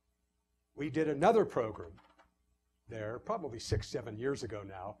 We did another program there, probably 6-7 years ago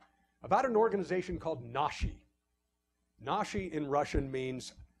now, about an organization called Nashi. Nashi in Russian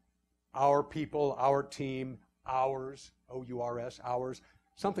means our people, our team, ours, O-U-R-S, ours,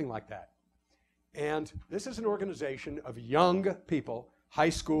 something like that. And this is an organization of young people, high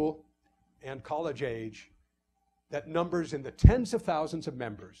school and college age, that numbers in the tens of thousands of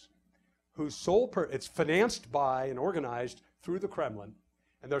members, whose sole it's financed by and organized through the Kremlin,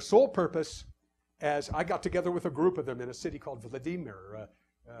 and their sole purpose, as I got together with a group of them in a city called Vladimir,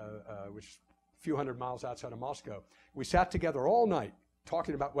 which is a few hundred miles outside of Moscow. We sat together all night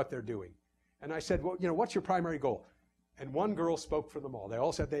talking about what they're doing. And I said, well, what's your primary goal? And one girl spoke for them all. They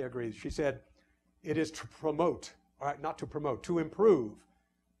all said they agreed. She said, it is to promote, not to promote, to improve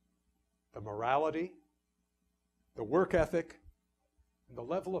the morality, the work ethic, and the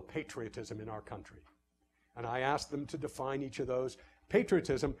level of patriotism in our country. And I asked them to define each of those.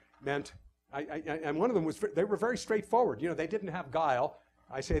 Patriotism meant, and one of them they were very straightforward. They didn't have guile.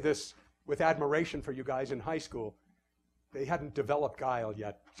 I say this with admiration for you guys in high school. They hadn't developed guile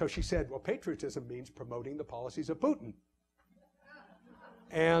yet. So she said, well, patriotism means promoting the policies of Putin.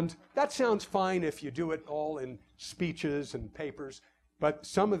 And that sounds fine if you do it all in speeches and papers, but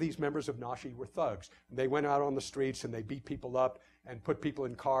some of these members of Nashi were thugs. They went out on the streets and they beat people up and put people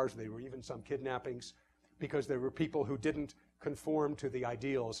in cars. There were even some kidnappings because there were people who didn't conform to the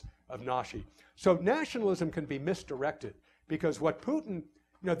ideals of Nashi. So nationalism can be misdirected because what Putin,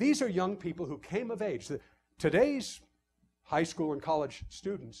 these are young people who came of age. Today's high school and college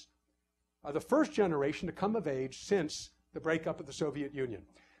students are the first generation to come of age since the breakup of the Soviet Union.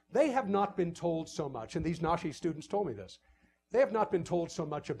 They have not been told so much, and these Nashi students told me this, they have not been told so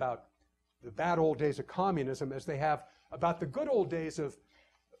much about the bad old days of communism as they have about the good old days of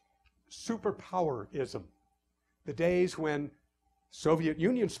superpowerism, the days when Soviet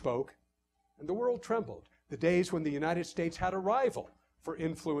Union spoke and the world trembled, the days when the United States had a rival for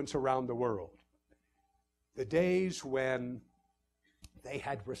influence around the world, the days when they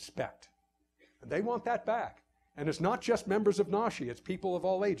had respect. And they want that back. And it's not just members of Nashi, it's people of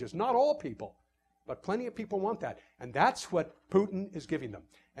all ages. Not all people, but plenty of people want that. And that's what Putin is giving them.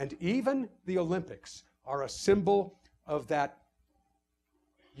 And even the Olympics are a symbol of that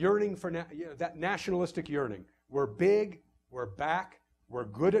yearning for, that nationalistic yearning. We're big, we're back, we're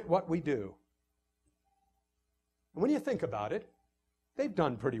good at what we do. And when you think about it, they've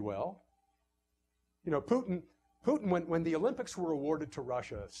done pretty well. Putin Putin, when the Olympics were awarded to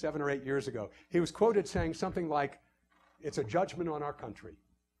Russia 7 or 8 years ago, he was quoted saying something like, "It's a judgment on our country."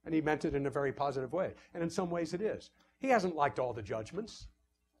 And he meant it in a very positive way. And in some ways it is. He hasn't liked all the judgments.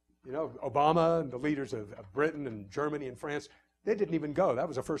 You know, Obama and the leaders of Britain and Germany and France, they didn't even go. That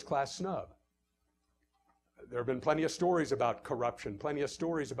was a first-class snub. There have been plenty of stories about corruption, plenty of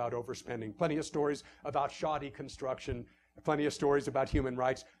stories about overspending, plenty of stories about shoddy construction, plenty of stories about human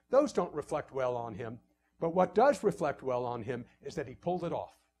rights. Those don't reflect well on him. But what does reflect well on him is that he pulled it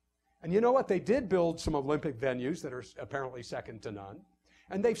off. And you know what? They did build some Olympic venues that are apparently second to none.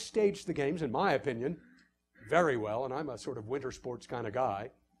 And they've staged the games, in my opinion, very well. And I'm a sort of winter sports kind of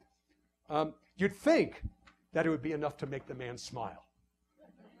guy. You'd think that it would be enough to make the man smile.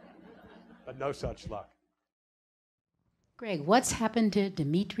 But no such luck. Greg, what's happened to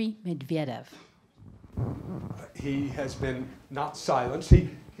Dmitry Medvedev? He has been not silenced.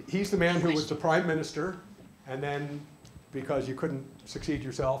 He's the man who was the prime minister, and then because you couldn't succeed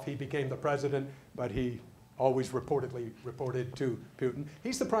yourself, he became the president, but he always reportedly reported to Putin.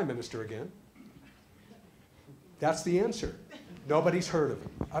 He's the prime minister again. That's the answer. Nobody's heard of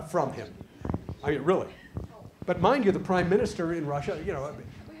him, from him. I mean, really. But mind you, the prime minister in Russia, you know,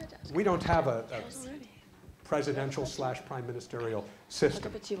 we don't have a presidential / prime ministerial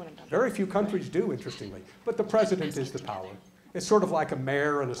system. Very few countries do, interestingly. But the president is the power. It's sort of like a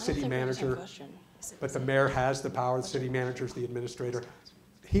mayor and a city manager, but the mayor has the power, the city manager is the administrator.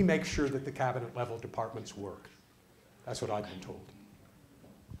 He makes sure that the cabinet level departments work. That's what I've been told.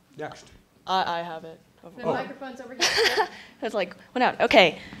 Next. I have it. The microphone's over here. It's like, went out.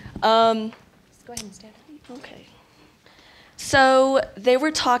 Okay. Just go ahead and stand. Okay. So they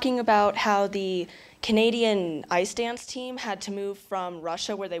were talking about how the Canadian ice dance team had to move from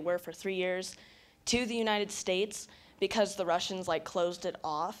Russia, where they were for 3 years, to the United States because the Russians closed it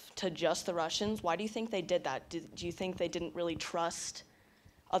off to just the Russians. Why do you think they did that? Do you think they didn't really trust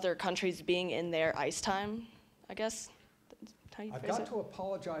other countries being in their ice time, I guess? That's how you I've phrase got it? to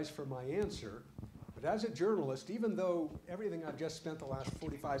apologize for my answer, but as a journalist, even though everything I've just spent the last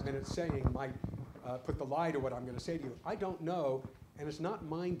 45 minutes saying might put the lie to what I'm going to say to you, I don't know, and it's not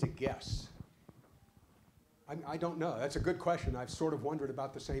mine to guess. I don't know. That's a good question. I've sort of wondered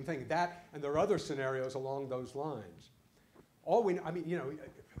about the same thing. That, and there are other scenarios along those lines. All we, I mean, you know,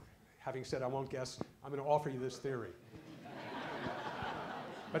 having said I won't guess, I'm going to offer you this theory.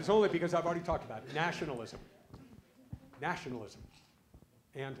 But it's only because I've already talked about it. Nationalism. Nationalism.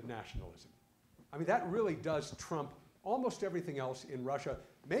 And nationalism. I mean, that really does trump almost everything else in Russia,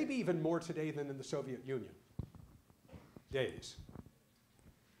 maybe even more today than in the Soviet Union days.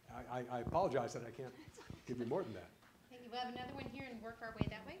 I apologize that I can't give you more than that. Thank you. We'll have another one here and work our way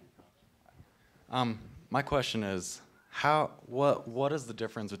that way. My question is, what is the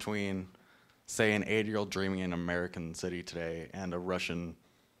difference between, say, an 8-year-old dreaming in an American city today and a Russian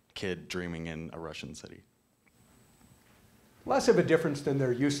kid dreaming in a Russian city? Less of a difference than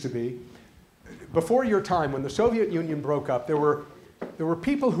there used to be. Before your time, when the Soviet Union broke up, there were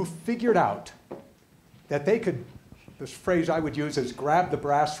people who figured out that they could, this phrase I would use is grab the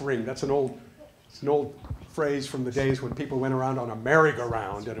brass ring. That's an old phrase from the days when people went around on a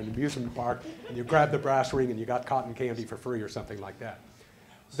merry-go-round at an amusement park, and you grabbed the brass ring and you got cotton candy for free or something like that.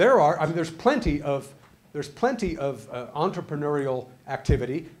 There's plenty of entrepreneurial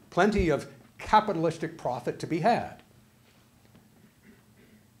activity, plenty of capitalistic profit to be had.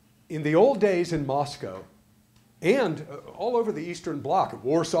 In the old days in Moscow, and all over the Eastern Bloc,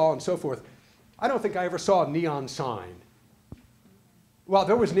 Warsaw and so forth, I don't think I ever saw a neon sign. Well,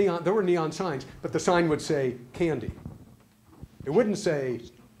 there were neon signs, but the sign would say candy. It wouldn't say,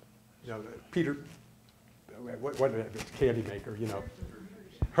 you know, Peter, what candy maker, you know,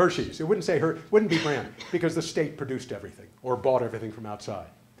 Hershey's. It wouldn't say wouldn't be brand, because the state produced everything or bought everything from outside.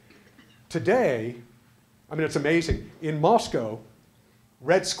 Today, I mean, it's amazing. In Moscow,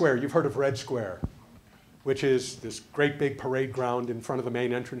 Red Square, you've heard of Red Square, which is this great big parade ground in front of the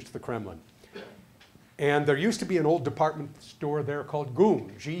main entrance to the Kremlin. And there used to be an old department store there called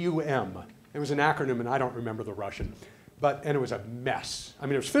GUM, G-U-M. It was an acronym, and I don't remember the Russian. And it was a mess. I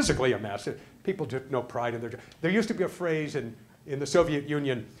mean, it was physically a mess. People took no pride in their job. There used to be a phrase in the Soviet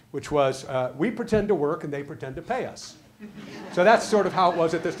Union, which was, we pretend to work and they pretend to pay us. So that's sort of how it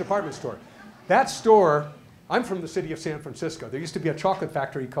was at this department store. That store, I'm from the city of San Francisco. There used to be a chocolate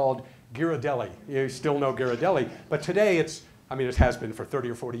factory called Ghirardelli. You still know Ghirardelli. But today it has been for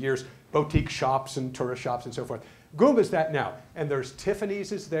 30 or 40 years, boutique shops and tourist shops and so forth. GUM is that now. And there's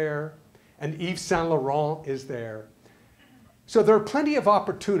Tiffany's is there, and Yves Saint Laurent is there. So there are plenty of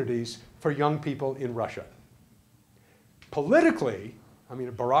opportunities for young people in Russia. Politically, I mean,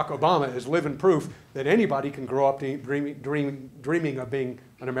 Barack Obama is living proof that anybody can grow up dreaming of being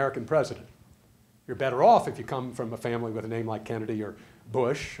an American president. You're better off if you come from a family with a name like Kennedy or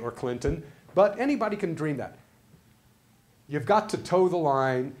Bush or Clinton, but anybody can dream that. You've got to toe the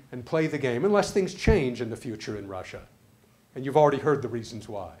line and play the game unless things change in the future in Russia. And you've already heard the reasons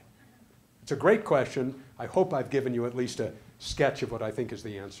why. It's a great question. I hope I've given you at least a sketch of what I think is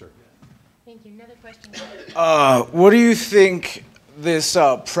the answer. Thank you. Another question. What do you think this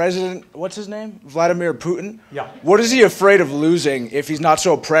president, what's his name? Vladimir Putin? Yeah. What is he afraid of losing if he's not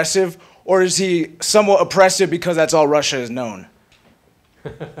so oppressive? Or is he somewhat oppressive because that's all Russia has known?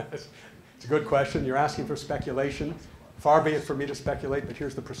 It's a good question. You're asking for speculation. Far be it for me to speculate, but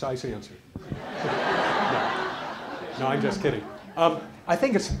here's the precise answer. No, I'm just kidding. I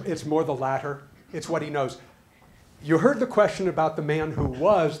think it's more the latter. It's what he knows. You heard the question about the man who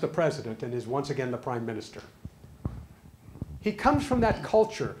was the president and is once again the prime minister. He comes from that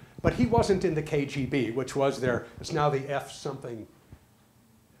culture, but he wasn't in the KGB, which was there. It's now the F something,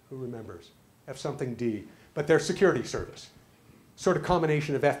 who remembers? F something D, but their security service. Sort of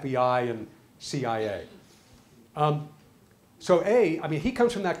combination of FBI and CIA. So he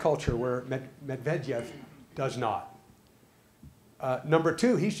comes from that culture where Medvedev does not. Number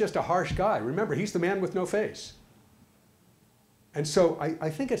two, he's just a harsh guy. Remember, he's the man with no face. And so I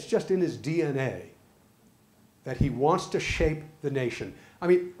think it's just in his DNA that he wants to shape the nation. I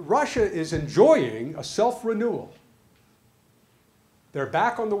mean, Russia is enjoying a self-renewal. They're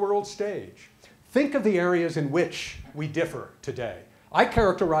back on the world stage. Think of the areas in which we differ today. I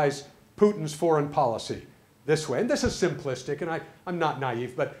characterize Putin's foreign policy this way, and this is simplistic, and I'm not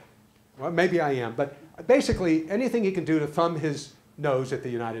naive, but well, maybe I am, but basically anything he can do to thumb his nose at the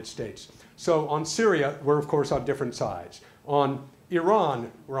United States. So on Syria, we're of course on different sides. On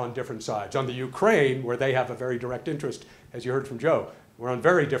Iran, we're on different sides. On the Ukraine, where they have a very direct interest, as you heard from Joe, we're on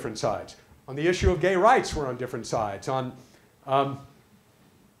very different sides. On the issue of gay rights, we're on different sides. On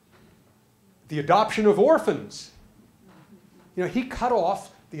the adoption of orphans. You know, he cut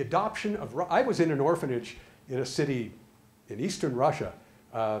off the adoption of, I was in an orphanage in a city in eastern Russia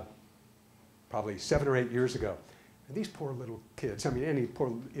probably 7 or 8 years ago. And these poor little kids, I mean, any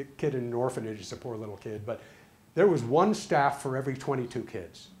poor kid in an orphanage is a poor little kid, but there was one staff for every 22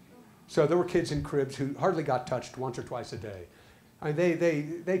 kids. So there were kids in cribs who hardly got touched once or twice a day. I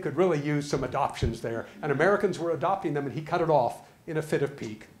mean, they could really use some adoptions there. And Americans were adopting them, and he cut it off in a fit of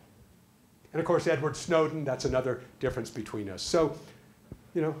pique. And of course, Edward Snowden, that's another difference between us. So,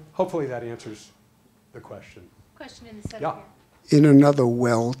 you know, hopefully that answers the question. Question in the center. Yeah. In another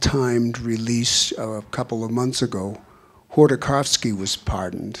well-timed release a couple of months ago, Khodorkovsky was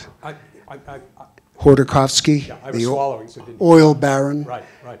pardoned. Khodorkovsky, Yeah, I was swallowing, so didn't. Oil baron. Right.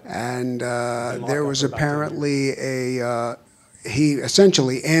 And there was apparently he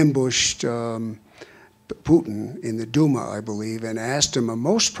essentially ambushed Putin in the Duma, I believe, and asked him a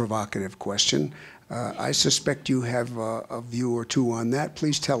most provocative question. I suspect you have a view or two on that.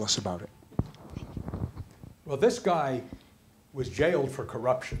 Please tell us about it. Well, this guy was jailed for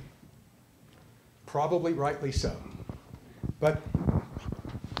corruption. Probably rightly so. But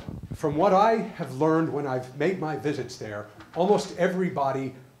from what I have learned when I've made my visits there, almost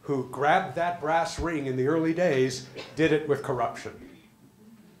everybody who grabbed that brass ring in the early days did it with corruption.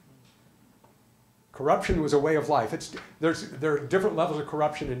 Corruption was a way of life. There are different levels of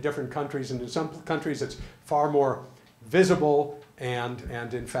corruption in different countries, and in some countries it's far more visible and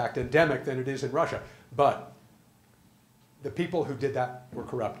in fact endemic than it is in Russia. But the people who did that were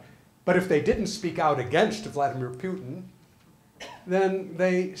corrupt. But if they didn't speak out against Vladimir Putin, then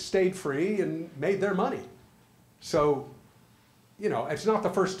they stayed free and made their money. So, you know, it's not the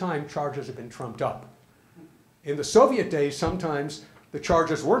first time charges have been trumped up. In the Soviet days, sometimes the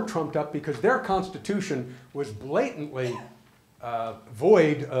charges weren't trumped up because their constitution was blatantly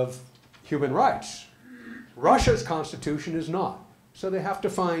void of human rights. Russia's constitution is not. So they have to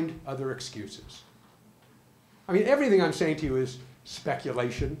find other excuses. I mean, everything I'm saying to you is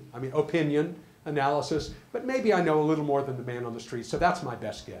speculation, I mean, opinion, analysis, but maybe I know a little more than the man on the street, so that's my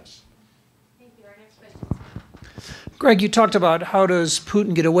best guess. Thank you. Our next question. Greg, you talked about how does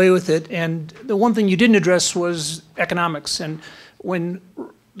Putin get away with it, and the one thing you didn't address was economics. And when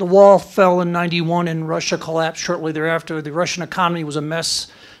the wall fell in '91 and Russia collapsed shortly thereafter, the Russian economy was a mess.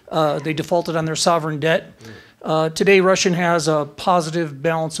 They defaulted on their sovereign debt. Today, Russia has a positive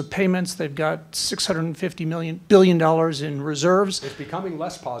balance of payments. They've got $650 billion in reserves. It's becoming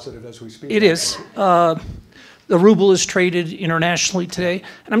less positive as we speak. It is. The ruble is traded internationally today.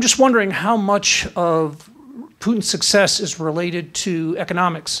 And I'm just wondering how much of Putin's success is related to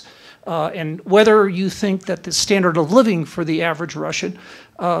economics. and whether you think that the standard of living for the average Russian,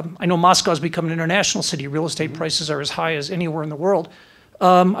 I know Moscow has become an international city. Real estate prices are as high as anywhere in the world.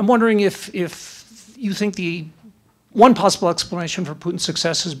 I'm wondering if you think the one possible explanation for Putin's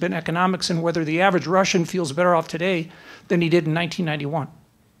success has been economics, and whether the average Russian feels better off today than he did in 1991.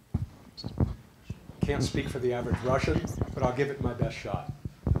 Can't speak for the average Russian, but I'll give it my best shot.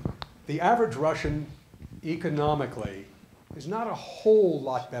 The average Russian, economically, is not a whole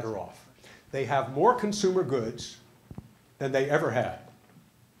lot better off. They have more consumer goods than they ever had.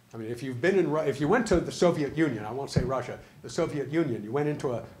 I mean, if you went to the Soviet Union, I won't say Russia, the Soviet Union, you went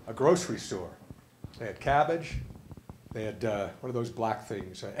into a grocery store. They had cabbage, they had, what are those black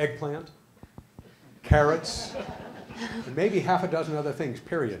things? Eggplant, carrots, and maybe half a dozen other things,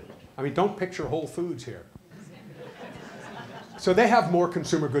 period. I mean, don't picture Whole Foods here. So they have more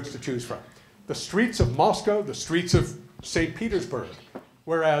consumer goods to choose from. The streets of Moscow, the streets of St. Petersburg,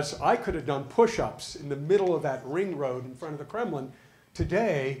 whereas I could have done push-ups in the middle of that ring road in front of the Kremlin,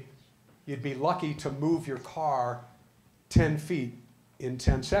 today you'd be lucky to move your car 10 feet in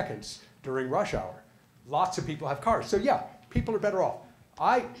 10 seconds during rush hour. Lots of people have cars. So yeah, people are better off.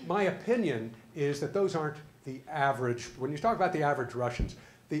 My opinion is that those aren't the average, when you talk about the average Russians,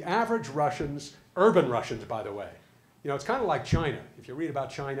 urban Russians, by the way, you know, it's kind of like China. If you read about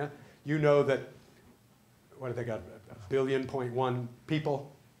China, you know that, what have they got, 1.1 billion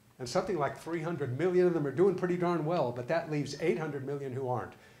people, and something like 300 million of them are doing pretty darn well, but that leaves 800 million who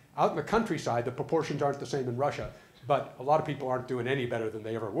aren't. Out in the countryside, the proportions aren't the same in Russia, but a lot of people aren't doing any better than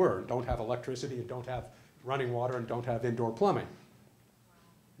they ever were, and don't have electricity, and don't have running water, and don't have indoor plumbing.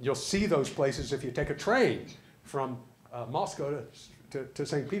 You'll see those places if you take a train from Moscow to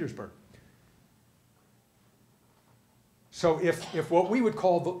St. Petersburg. So if what we would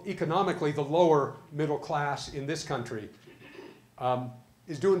call economically the lower middle class in this country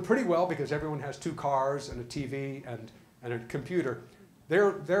is doing pretty well because everyone has 2 cars and a TV and a computer,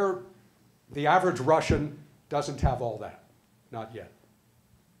 the average Russian doesn't have all that, not yet.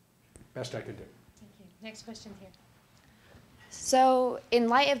 Best I can do. Thank you. Next question here. So, in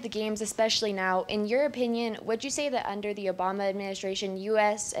light of the games, especially now, in your opinion, would you say that under the Obama administration,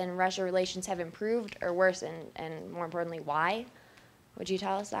 U.S. and Russia relations have improved or worsened, and more importantly, why? Would you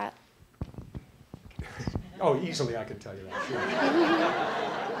tell us that? Oh, easily I could tell you that, sure.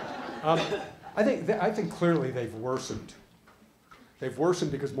 I think clearly they've worsened. They've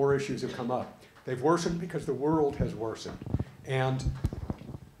worsened because more issues have come up. They've worsened because the world has worsened. And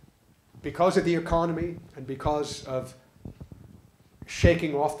because of the economy and because of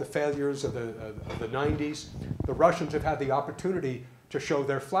shaking off the failures of the 90s, the Russians have had the opportunity to show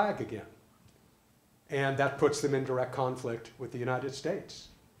their flag again. And that puts them in direct conflict with the United States.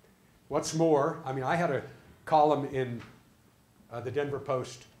 What's more, I mean, I had a column in the Denver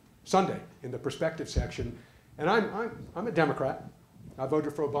Post Sunday in the perspective section, and I'm a Democrat. I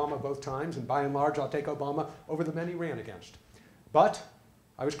voted for Obama both times, and by and large, I'll take Obama over the men he ran against. But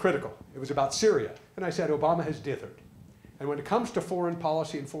I was critical. It was about Syria, and I said Obama has dithered. And when it comes to foreign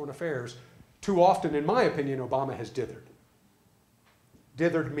policy and foreign affairs, too often, in my opinion, Obama has dithered.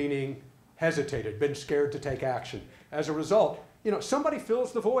 Dithered meaning hesitated, been scared to take action. As a result, you know, somebody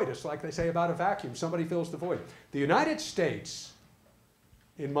fills the void. It's like they say about a vacuum. Somebody fills the void. The United States,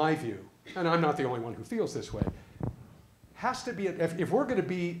 in my view, and I'm not the only one who feels this way, has to be, if we're going to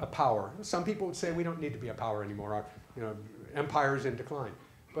be a power, some people would say we don't need to be a power anymore. Our, you know, empire is in decline.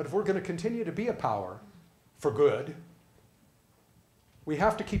 But if we're going to continue to be a power for good, we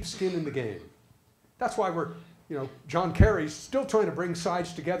have to keep skin in the game. That's why we're, you know, John Kerry's still trying to bring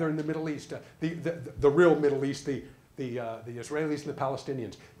sides together in the Middle East, the real Middle East, the Israelis and the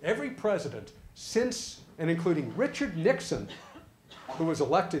Palestinians. Every president since and including Richard Nixon, who was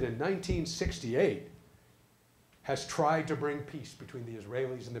elected in 1968, has tried to bring peace between the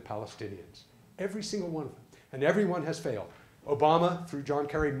Israelis and the Palestinians. Every single one of them. And everyone has failed. Obama, through John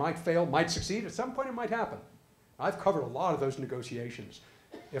Kerry, might fail, might succeed. At some point it might happen. I've covered a lot of those negotiations.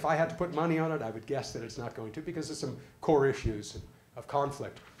 If I had to put money on it, I would guess that it's not going to because of some core issues of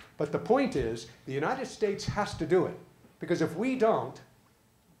conflict. But the point is, the United States has to do it. Because if we don't,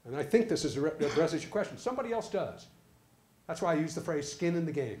 and I think this addresses your question, somebody else does. That's why I use the phrase skin in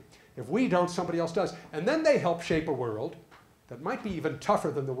the game. If we don't, somebody else does. And then they help shape a world that might be even tougher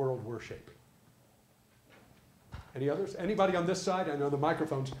than the world we're shaping. Any others? Anybody on this side? I know the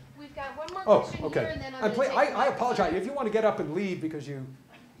microphones. We've got one more Oh, question okay. here, and then I'm going to I apologize. If you want to get up and leave because you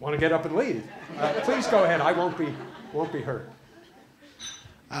want to get up and leave, please go ahead. I won't be hurt.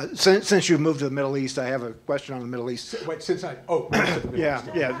 Since you've moved to the Middle East, I have a question on the Middle East. Wait, since I moved to the Middle East.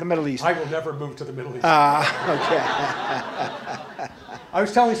 Yeah, the Middle East. I will never move to the Middle East. Okay. I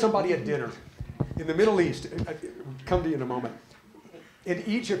was telling somebody at dinner, in the Middle East, come to you in a moment, in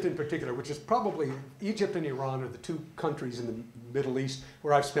Egypt in particular, which is probably, Egypt and Iran are the two countries in the Middle East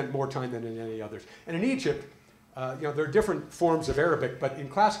where I've spent more time than in any others. And in Egypt, there are different forms of Arabic, but in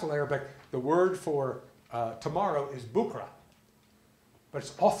classical Arabic, the word for tomorrow is bukra. But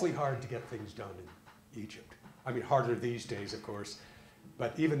it's awfully hard to get things done in Egypt. I mean, harder these days, of course,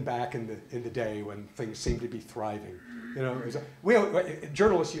 but even back in the day when things seemed to be thriving.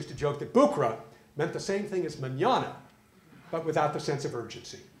 Journalists used to joke that bukra meant the same thing as mañana, but without the sense of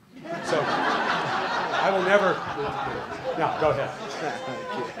urgency. So I will never. No, go ahead.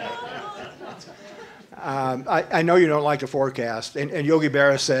 I know you don't like to forecast, and Yogi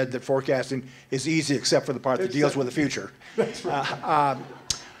Berra said that forecasting is easy except for the part that deals with the future. That's right.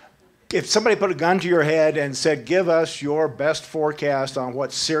 If somebody put a gun to your head and said, give us your best forecast on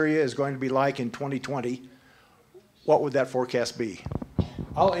what Syria is going to be like in 2020, what would that forecast be?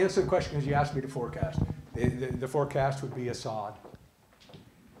 I'll answer the question because you asked me to forecast. The forecast would be Assad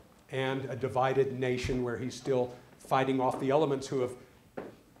and a divided nation where he's still fighting off the elements who have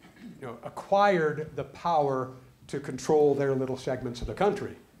acquired the power to control their little segments of the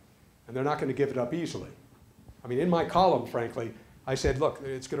country. And they're not going to give it up easily. I mean, in my column, frankly, I said, look,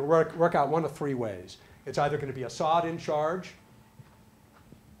 it's going to work out one of three ways. It's either going to be Assad in charge,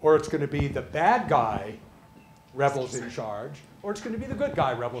 or it's going to be the bad guy rebels in charge, or it's going to be the good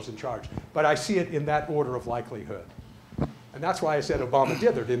guy rebels in charge. But I see it in that order of likelihood. And that's why I said Obama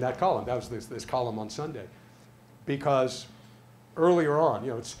dithered in that column. That was this column on Sunday. Because earlier on,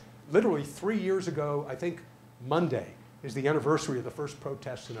 it's literally 3 years ago, I think Monday is the anniversary of the first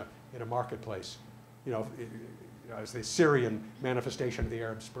protests in a marketplace, as the Syrian manifestation of the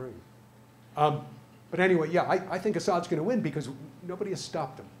Arab Spring. But anyway, yeah, I think Assad's going to win because nobody has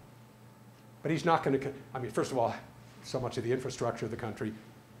stopped him. But he's not going to, first of all, so much of the infrastructure of the country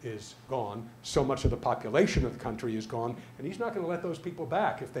is gone. So much of the population of the country is gone. And he's not going to let those people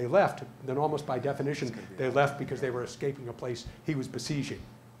back. If they left, then almost by definition, they left because they were escaping a place he was besieging.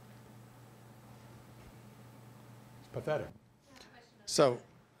 It's pathetic. So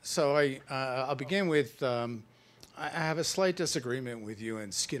I'll begin with, I have a slight disagreement with you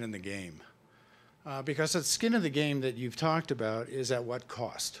in skin in the game. Because the skin in the game that you've talked about is at what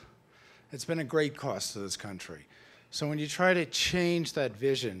cost? It's been a great cost to this country. So when you try to change that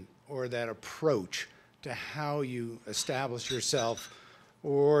vision or that approach to how you establish yourself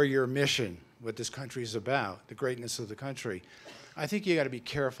or your mission, what this country is about, the greatness of the country, I think you got to be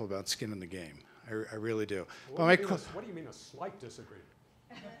careful about skin in the game. I really do. What do you mean a slight disagreement?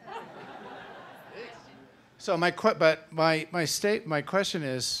 So my question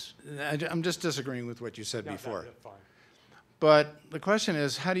is, I'm just disagreeing with what you said before. That's fine. But the question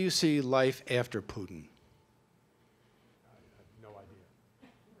is, how do you see life after Putin? I have no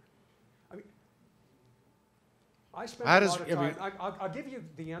idea. I spent a lot of time. I'll give you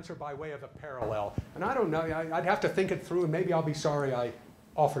the answer by way of a parallel. And I don't know, I'd have to think it through, and maybe I'll be sorry I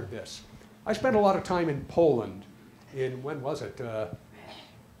offered this. I spent a lot of time in Poland in, when was it?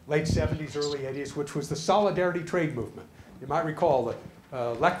 Late 70s, early 80s, which was the Solidarity trade movement. You might recall that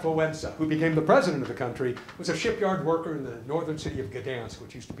Lech Wałęsa, who became the president of the country, was a shipyard worker in the northern city of Gdansk,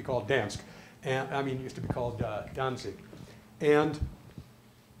 which used to be called Dansk, and used to be called Danzig. And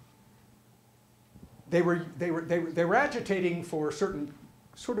they were agitating for certain,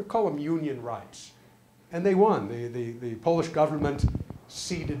 sort of call them union rights. And they won. The Polish government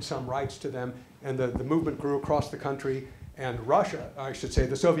ceded some rights to them, and the movement grew across the country. And Russia, I should say,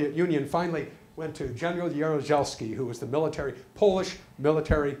 the Soviet Union finally went to General Jaruzelski, who was the Polish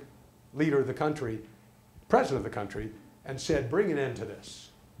military leader of the country, president of the country, and said, bring an end to this.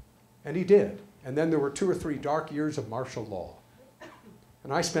 And he did. And then there were 2 or 3 dark years of martial law.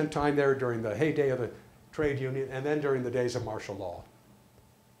 And I spent time there during the heyday of the trade union and then during the days of martial law.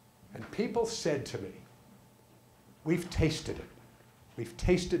 And people said to me, we've tasted it. We've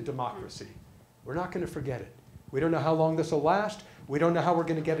tasted democracy. We're not going to forget it. We don't know how long this will last. We don't know how we're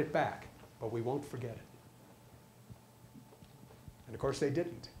going to get it back, but we won't forget it. And of course they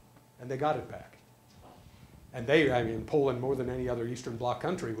didn't, and they got it back. And Poland, more than any other Eastern Bloc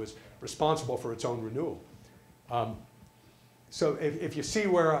country, was responsible for its own renewal. So if you see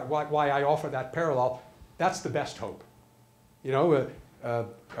why I offer that parallel, that's the best hope.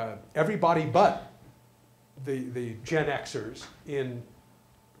 Everybody but the Gen Xers in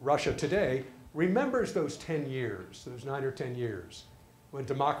Russia today remembers those 10 years, those 9 or 10 years, when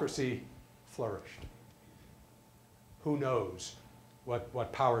democracy flourished. Who knows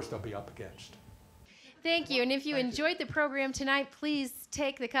what powers they'll be up against. Thank you. And if you enjoyed the program tonight, please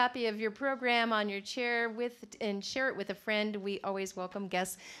take the copy of your program on your chair and share it with a friend. We always welcome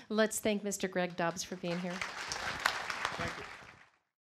guests. Let's thank Mr. Greg Dobbs for being here. Thank you.